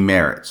he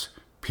merits."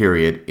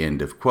 Period.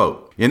 End of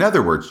quote. In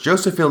other words,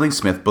 Joseph Fielding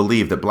Smith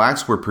believed that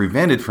blacks were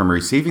prevented from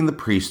receiving the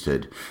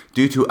priesthood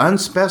due to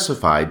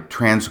unspecified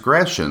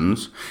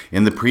transgressions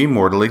in the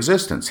premortal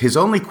existence. His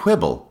only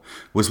quibble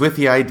was with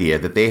the idea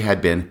that they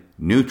had been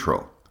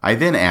neutral. I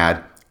then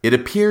add, it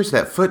appears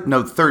that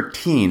footnote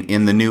 13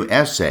 in the new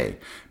essay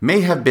may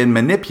have been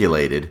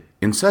manipulated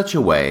in such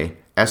a way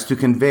as to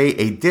convey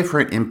a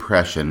different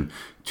impression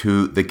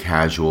to the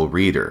casual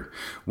reader.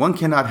 One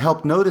cannot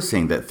help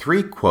noticing that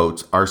 3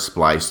 quotes are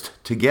spliced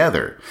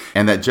together,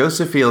 and that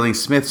Joseph Fielding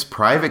Smith's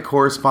private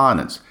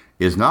correspondence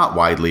is not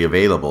widely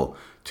available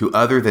to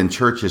other than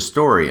church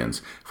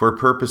historians for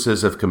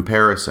purposes of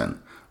comparison,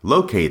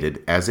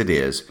 located as it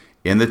is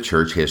in the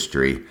Church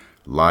History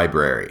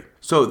Library.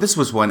 So this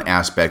was one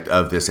aspect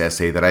of this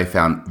essay that I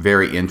found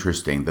very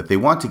interesting, that they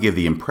want to give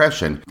the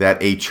impression that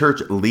a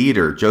church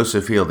leader,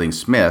 Joseph Fielding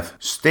Smith,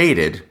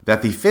 stated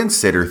that the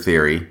fence-sitter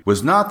theory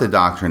was not the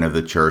doctrine of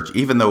the church,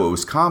 even though it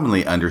was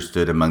commonly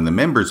understood among the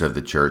members of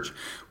the church,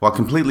 while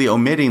completely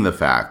omitting the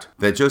fact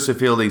that Joseph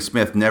Fielding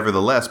Smith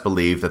nevertheless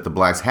believed that the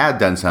blacks had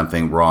done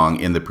something wrong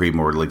in the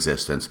premortal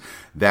existence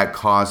that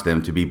caused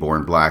them to be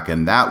born black,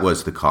 and that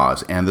was the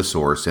cause and the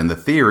source and the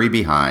theory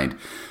behind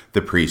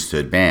the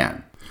priesthood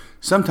ban.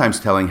 Sometimes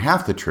telling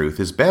half the truth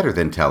is better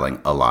than telling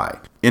a lie.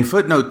 In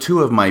footnote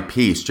 2 of my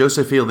piece,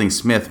 Joseph Fielding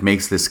Smith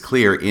makes this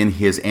clear in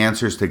his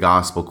Answers to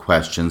Gospel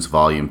Questions,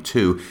 Volume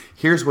 2.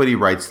 Here's what he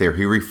writes there.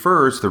 He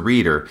refers the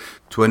reader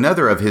to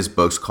another of his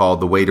books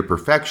called The Way to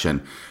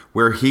Perfection,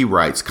 where he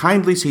writes,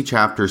 kindly see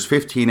chapters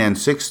 15 and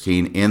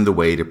 16 in The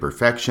Way to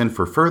Perfection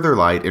for further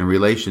light in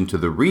relation to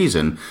the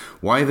reason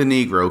why the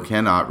Negro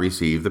cannot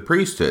receive the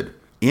priesthood.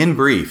 In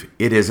brief,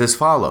 it is as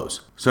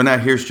follows. So now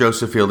here's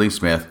Joseph Fielding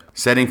Smith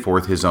setting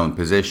forth his own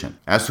position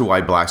as to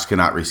why blacks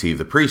cannot receive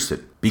the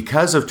priesthood.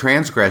 Because of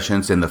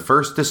transgressions in the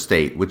first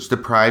estate, which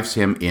deprives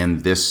him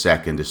in this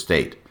second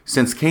estate.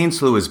 Since Cain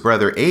slew his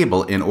brother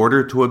Abel in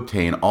order to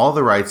obtain all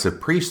the rights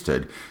of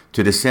priesthood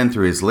to descend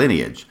through his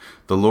lineage,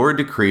 the Lord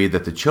decreed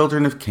that the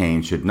children of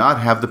Cain should not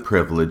have the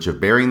privilege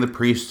of bearing the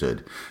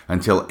priesthood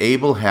until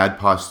Abel had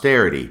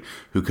posterity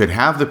who could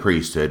have the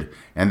priesthood,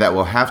 and that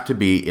will have to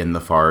be in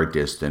the far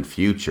distant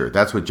future.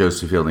 That's what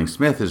Joseph Fielding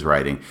Smith is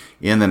writing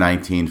in the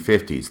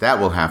 1950s. That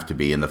will have to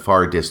be in the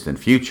far distant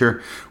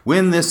future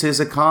when this is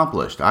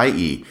accomplished,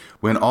 i.e.,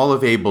 when all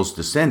of Abel's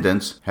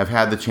descendants have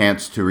had the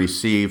chance to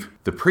receive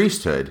the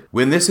priesthood,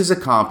 when this is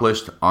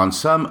accomplished on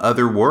some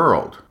other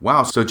world.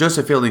 Wow, so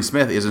Joseph Fielding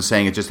Smith isn't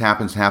saying it just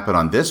happens to happen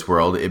on this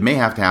world. It may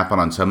have to happen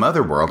on some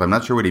other world. I'm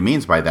not sure what he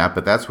means by that,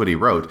 but that's what he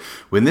wrote.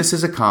 When this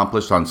is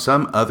accomplished on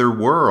some other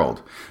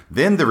world,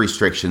 then the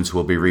restrictions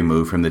will be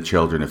removed from the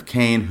children of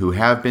Cain who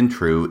have been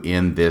true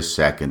in this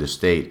second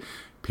estate.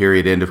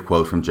 Period. End of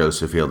quote from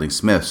Joseph Fielding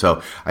Smith.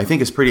 So I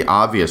think it's pretty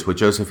obvious what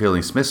Joseph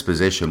Fielding Smith's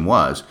position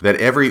was, that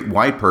every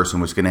white person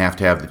was going to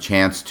have the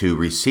chance to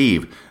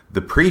receive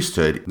the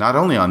priesthood, not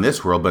only on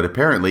this world, but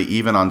apparently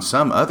even on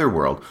some other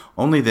world.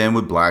 Only then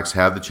would blacks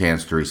have the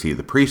chance to receive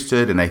the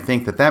priesthood, and I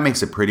think that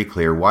makes it pretty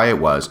clear why it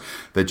was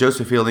that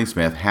Joseph Fielding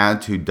Smith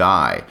had to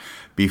die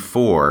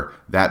before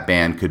that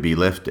ban could be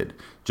lifted.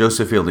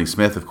 Joseph Fielding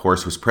Smith, of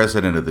course, was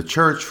president of the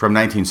church from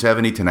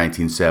 1970 to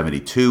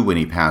 1972 when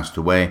he passed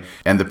away,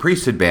 and the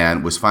priesthood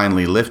ban was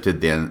finally lifted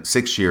then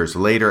 6 years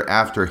later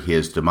after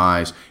his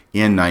demise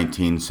in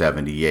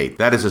 1978.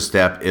 That is a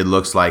step it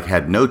looks like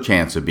had no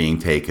chance of being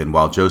taken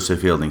while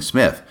Joseph Fielding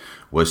Smith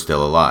was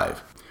still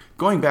alive.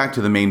 Going back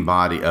to the main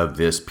body of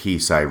this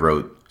piece I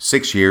wrote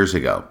 6 years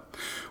ago,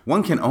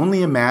 one can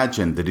only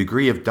imagine the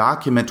degree of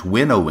document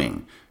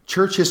winnowing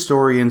church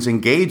historians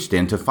engaged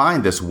in to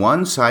find this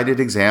one-sided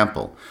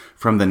example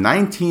from the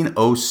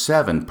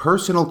 1907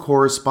 personal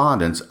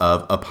correspondence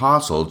of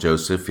Apostle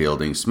Joseph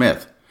Fielding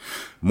Smith.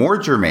 More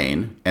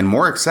germane and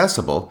more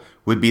accessible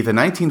would be the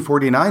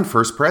 1949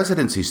 First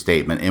Presidency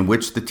Statement, in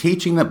which the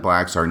teaching that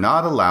blacks are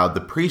not allowed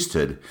the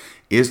priesthood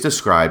is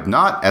described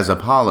not as a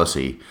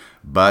policy,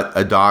 but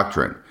a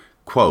doctrine.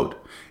 Quote,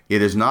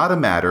 "It is not a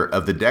matter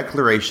of the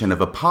declaration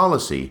of a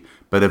policy,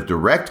 but of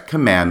direct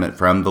commandment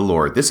from the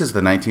Lord." This is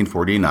the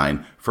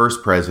 1949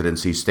 First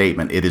Presidency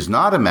Statement. It is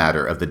not a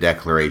matter of the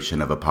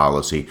declaration of a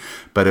policy,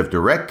 but of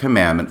direct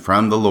commandment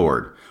from the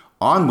Lord,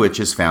 on which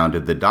is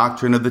founded the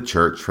doctrine of the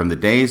church from the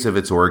days of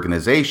its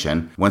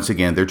organization. Once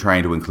again, they're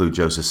trying to include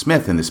Joseph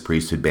Smith in this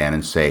priesthood ban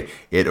and say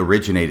it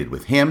originated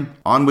with him.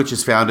 On which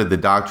is founded the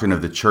doctrine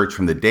of the church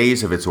from the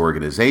days of its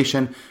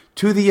organization,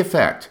 to the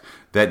effect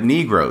that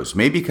Negroes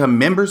may become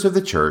members of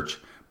the church,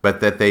 but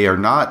that they are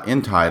not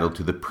entitled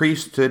to the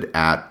priesthood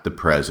at the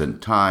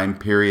present time.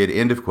 Period.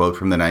 End of quote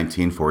from the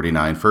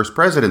 1949 First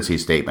Presidency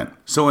Statement.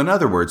 So in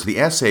other words, the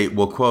essay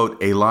will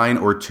quote a line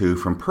or two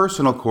from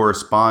personal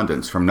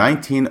correspondence from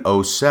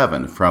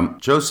 1907 from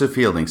Joseph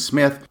Fielding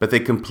Smith, but they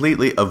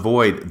completely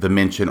avoid the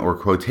mention or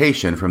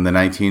quotation from the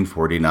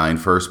 1949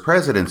 First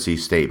Presidency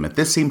Statement.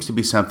 This seems to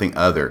be something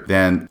other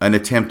than an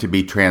attempt to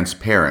be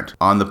transparent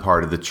on the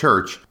part of the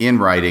church in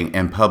writing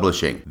and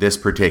publishing this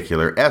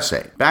particular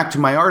essay. Back to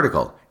my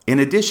article. In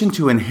addition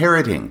to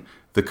inheriting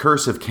the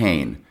curse of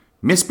Cain,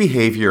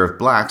 misbehavior of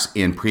blacks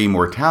in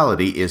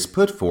pre-mortality is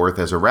put forth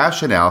as a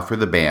rationale for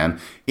the ban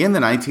in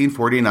the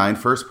 1949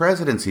 First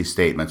Presidency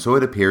Statement, so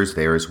it appears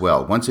there as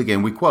well. Once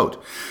again, we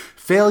quote,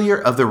 "Failure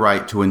of the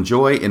right to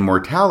enjoy in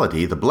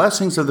mortality the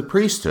blessings of the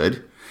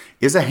priesthood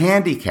is a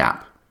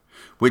handicap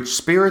which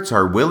spirits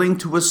are willing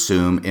to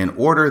assume in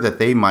order that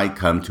they might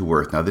come to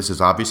earth." Now, this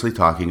is obviously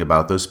talking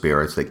about those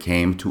spirits that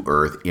came to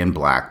earth in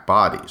black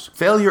bodies.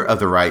 Failure of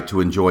the right to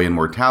enjoy in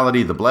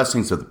mortality the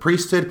blessings of the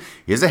priesthood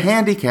is a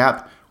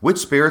handicap which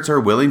spirits are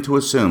willing to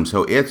assume.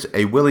 So it's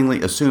a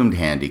willingly assumed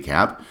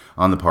handicap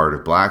on the part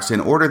of blacks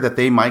in order that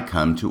they might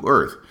come to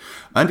earth.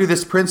 Under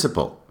this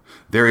principle,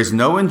 there is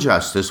no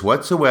injustice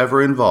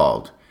whatsoever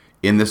involved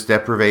in this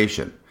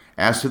deprivation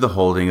as to the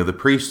holding of the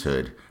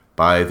priesthood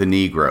by the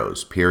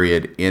Negroes.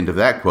 Period. End of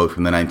that quote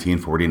from the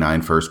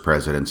 1949 First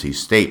Presidency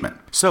Statement.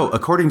 So,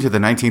 according to the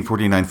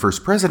 1949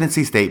 First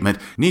Presidency Statement,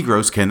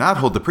 Negroes cannot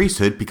hold the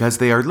priesthood because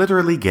they are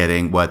literally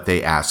getting what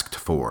they asked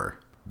for.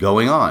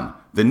 Going on,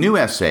 the new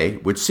essay,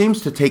 which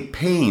seems to take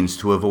pains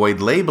to avoid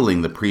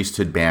labeling the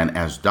priesthood ban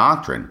as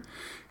doctrine,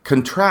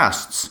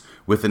 contrasts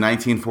with the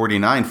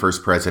 1949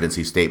 First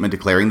Presidency Statement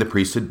declaring the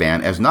priesthood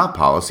ban as not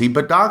policy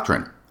but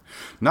doctrine.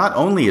 Not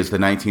only is the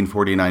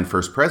 1949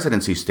 First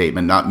Presidency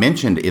Statement not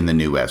mentioned in the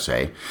new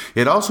essay,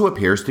 it also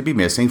appears to be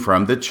missing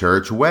from the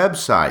church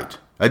website.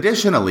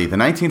 Additionally, the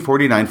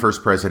 1949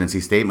 First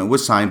Presidency Statement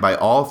was signed by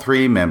all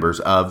three members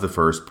of the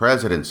First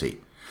Presidency,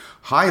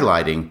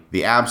 highlighting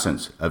the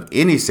absence of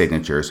any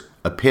signatures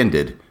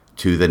appended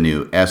to the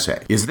new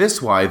essay. Is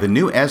this why the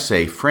new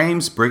essay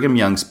frames Brigham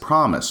Young's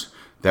promise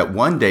that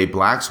one day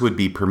blacks would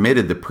be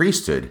permitted the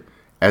priesthood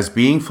as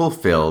being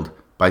fulfilled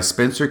by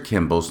Spencer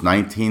Kimball's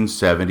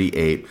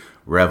 1978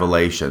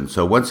 revelation?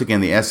 So once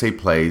again, the essay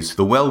plays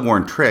the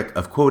well-worn trick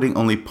of quoting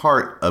only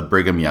part of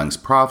Brigham Young's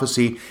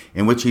prophecy,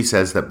 in which he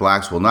says that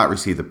blacks will not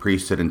receive the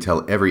priesthood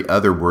until every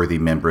other worthy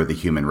member of the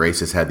human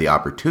race has had the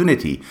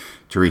opportunity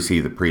to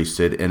receive the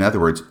priesthood. In other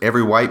words,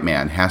 every white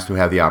man has to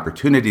have the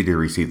opportunity to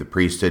receive the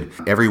priesthood,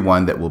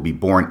 everyone that will be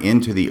born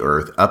into the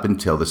earth up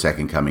until the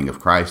second coming of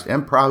Christ,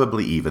 and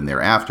probably even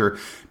thereafter,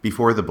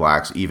 before the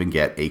blacks even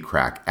get a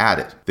crack at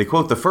it. They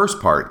quote the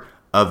first part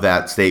of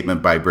that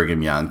statement by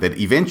Brigham Young, that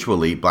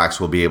eventually blacks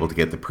will be able to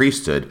get the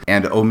priesthood,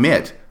 and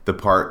omit the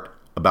part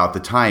about the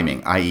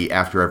timing, i.e.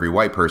 after every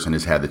white person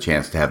has had the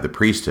chance to have the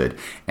priesthood,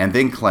 and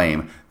then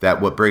claim that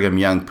what Brigham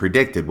Young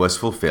predicted was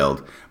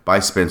fulfilled by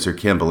Spencer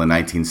Kimball in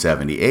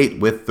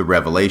 1978 with the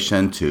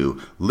revelation to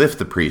lift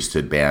the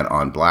priesthood ban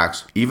on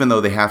blacks, even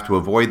though they have to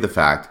avoid the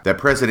fact that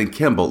President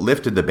Kimball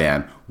lifted the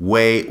ban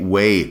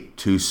way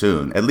too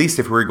soon, at least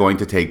if we're going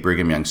to take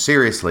Brigham Young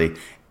seriously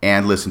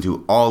and listen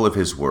to all of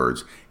his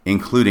words,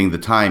 including the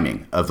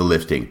timing of the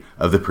lifting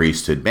of the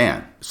priesthood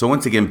ban. So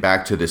once again,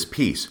 back to this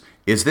piece.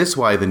 Is this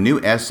why the new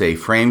essay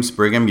frames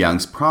Brigham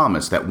Young's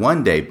promise that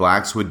one day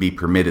blacks would be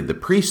permitted the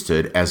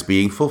priesthood as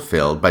being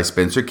fulfilled by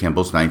Spencer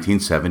Kimball's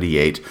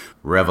 1978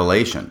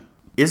 revelation?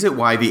 Is it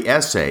why the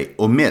essay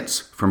omits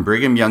from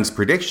Brigham Young's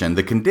prediction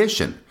the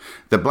condition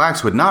that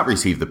blacks would not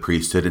receive the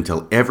priesthood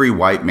until every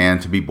white man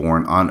to be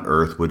born on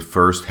earth would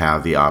first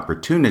have the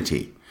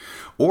opportunity?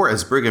 Or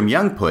as Brigham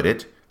Young put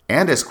it,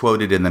 and as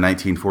quoted in the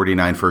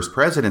 1949 First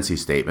Presidency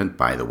Statement,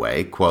 by the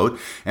way, quote,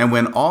 "And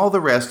when all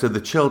the rest of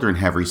the children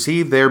have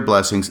received their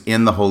blessings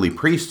in the holy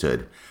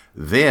priesthood,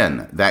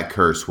 then that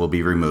curse will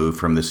be removed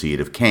from the seed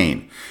of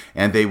Cain,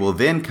 and they will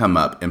then come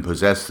up and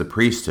possess the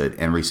priesthood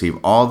and receive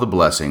all the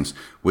blessings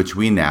which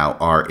we now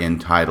are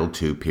entitled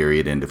to,"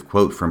 period, end of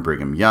quote, from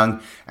Brigham Young,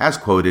 as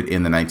quoted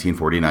in the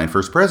 1949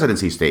 First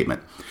Presidency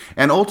Statement.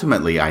 And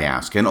ultimately, I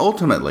ask,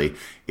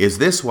 is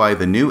this why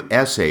the new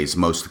essay's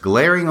most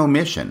glaring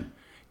omission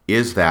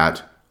is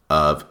that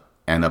of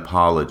an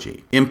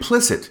apology?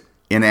 Implicit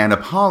in an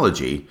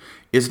apology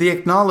is the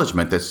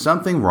acknowledgement that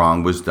something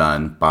wrong was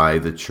done by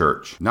the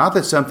church. Not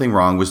that something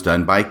wrong was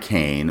done by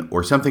Cain,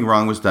 or something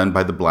wrong was done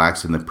by the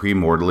blacks in the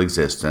premortal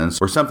existence,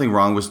 or something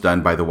wrong was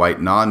done by the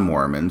white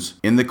non-Mormons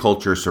in the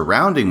culture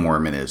surrounding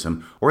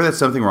Mormonism, or that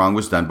something wrong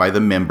was done by the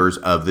members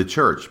of the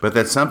church, but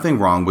that something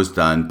wrong was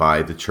done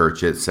by the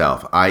church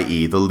itself,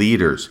 i.e. the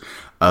leaders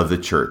of the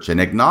church. An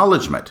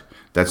acknowledgement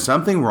that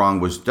something wrong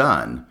was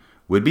done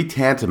would be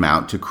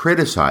tantamount to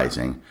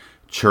criticizing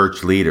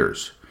church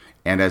leaders.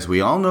 And as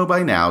we all know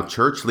by now,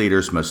 church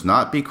leaders must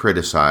not be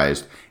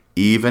criticized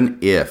even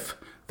if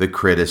the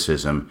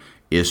criticism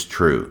is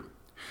true.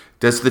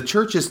 Does the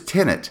church's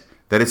tenet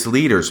that its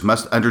leaders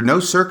must under no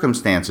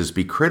circumstances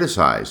be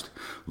criticized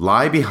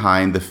lie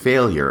behind the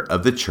failure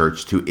of the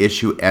church to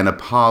issue an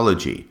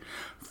apology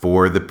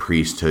for the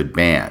priesthood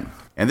ban?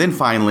 And then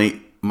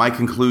finally, my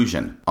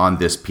conclusion on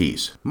this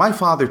piece. My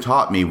father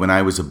taught me when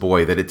I was a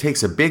boy that it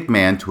takes a big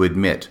man to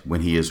admit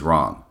when he is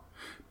wrong.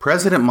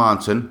 President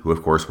Monson, who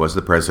of course was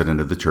the president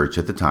of the church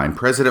at the time,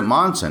 President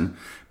Monson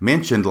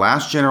mentioned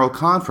last General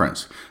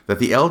Conference that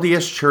the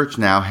LDS Church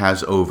now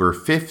has over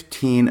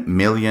 15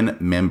 million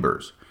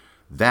members.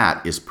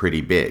 That is pretty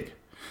big.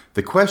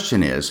 The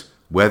question is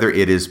whether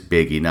it is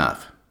big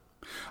enough.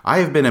 I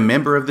have been a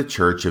member of the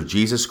Church of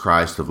Jesus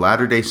Christ of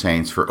Latter-day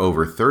Saints for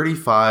over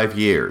 35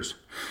 years.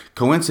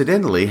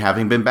 Coincidentally,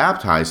 having been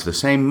baptized the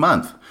same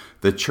month,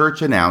 the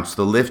church announced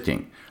the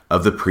lifting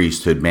of the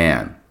priesthood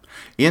ban.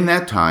 In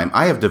that time,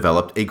 I have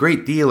developed a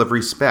great deal of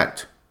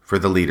respect for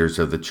the leaders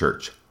of the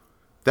church.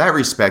 That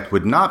respect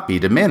would not be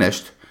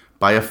diminished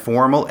by a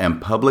formal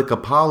and public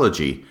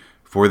apology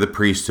for the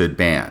priesthood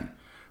ban,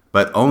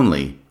 but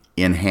only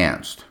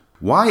enhanced.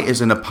 Why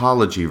is an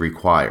apology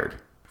required?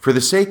 For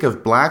the sake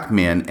of black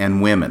men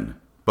and women,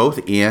 both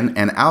in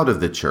and out of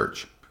the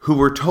church, who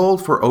were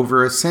told for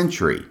over a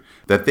century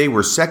that they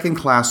were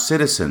second-class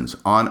citizens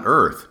on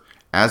earth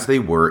as they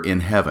were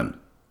in heaven.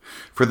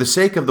 For the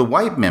sake of the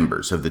white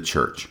members of the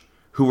church,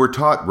 who were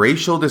taught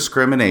racial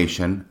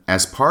discrimination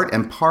as part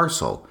and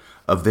parcel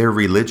of their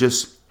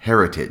religious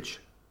heritage.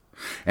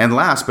 And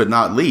last but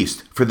not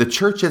least, for the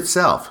church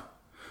itself,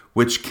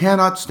 which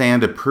cannot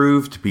stand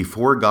approved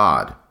before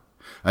God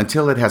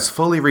until it has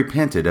fully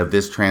repented of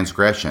this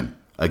transgression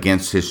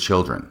against his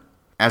children.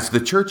 As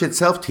the church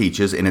itself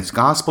teaches in its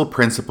Gospel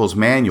Principles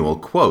Manual,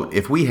 quote,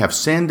 "If we have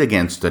sinned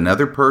against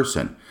another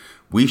person,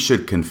 we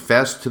should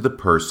confess to the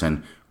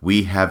person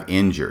we have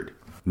injured."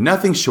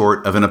 Nothing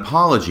short of an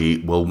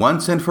apology will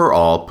once and for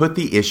all put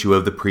the issue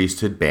of the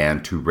priesthood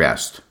ban to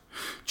rest.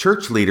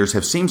 Church leaders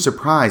have seemed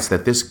surprised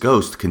that this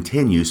ghost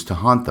continues to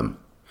haunt them.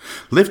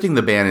 Lifting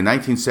the ban in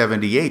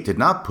 1978 did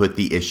not put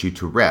the issue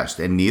to rest,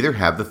 and neither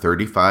have the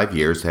 35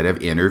 years that have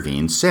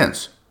intervened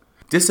since.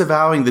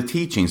 Disavowing the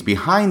teachings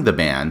behind the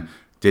ban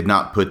did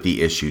not put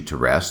the issue to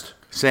rest.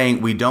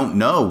 Saying we don't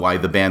know why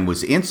the ban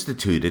was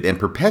instituted and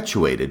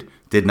perpetuated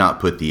did not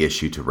put the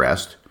issue to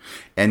rest.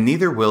 And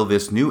neither will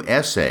this new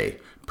essay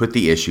put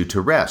the issue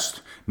to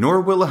rest, nor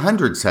will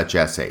 100 such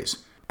essays.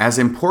 As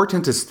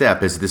important a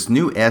step as this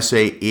new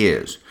essay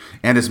is,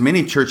 and as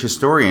many church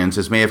historians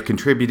as may have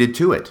contributed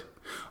to it,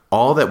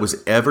 all that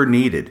was ever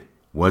needed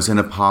was an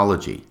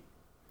apology.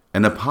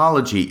 An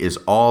apology is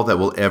all that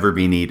will ever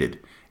be needed,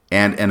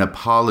 and an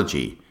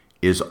apology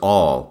is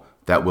all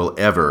that will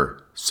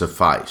ever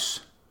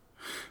suffice.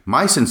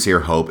 My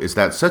sincere hope is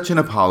that such an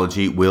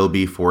apology will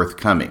be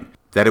forthcoming,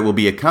 that it will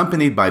be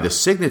accompanied by the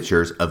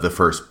signatures of the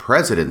First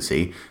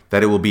Presidency,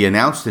 that it will be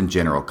announced in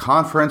General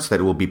Conference, that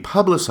it will be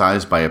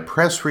publicized by a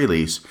press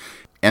release,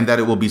 and that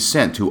it will be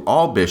sent to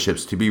all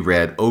bishops to be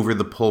read over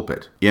the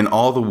pulpit in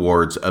all the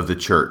wards of the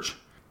church.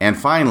 And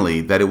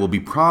finally, that it will be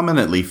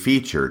prominently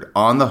featured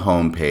on the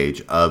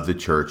homepage of the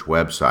church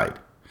website.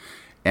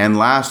 And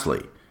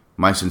lastly,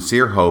 my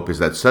sincere hope is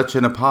that such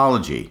an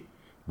apology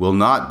will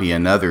not be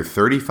another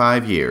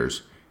 35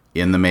 years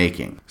in the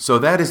making. So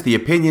that is the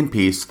opinion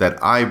piece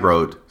that I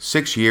wrote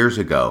 6 years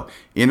ago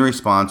in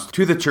response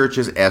to the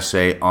church's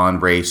essay on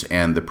race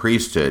and the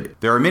priesthood.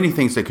 There are many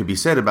things that could be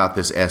said about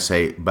this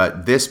essay,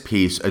 but this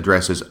piece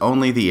addresses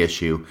only the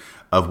issue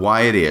of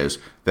why it is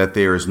that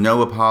there is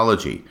no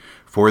apology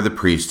for the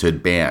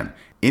priesthood ban.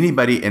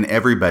 Anybody and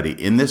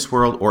everybody in this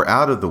world or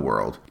out of the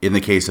world, in the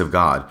case of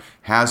God,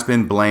 has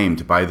been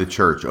blamed by the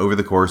church over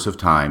the course of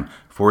time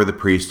for the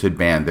priesthood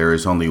ban. There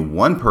is only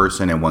one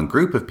person and one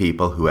group of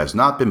people who has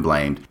not been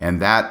blamed,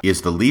 and that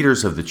is the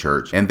leaders of the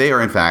church. And they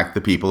are, in fact,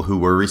 the people who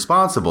were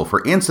responsible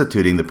for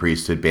instituting the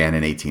priesthood ban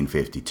in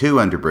 1852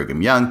 under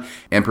Brigham Young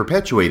and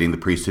perpetuating the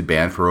priesthood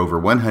ban for over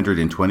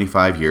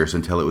 125 years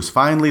until it was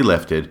finally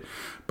lifted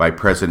by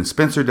President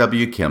Spencer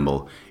W.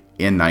 Kimball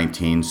in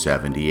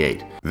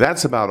 1978.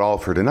 That's about all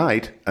for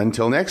tonight.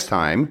 Until next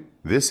time,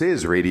 this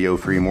is Radio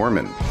Free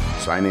Mormon,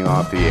 signing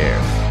off the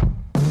air.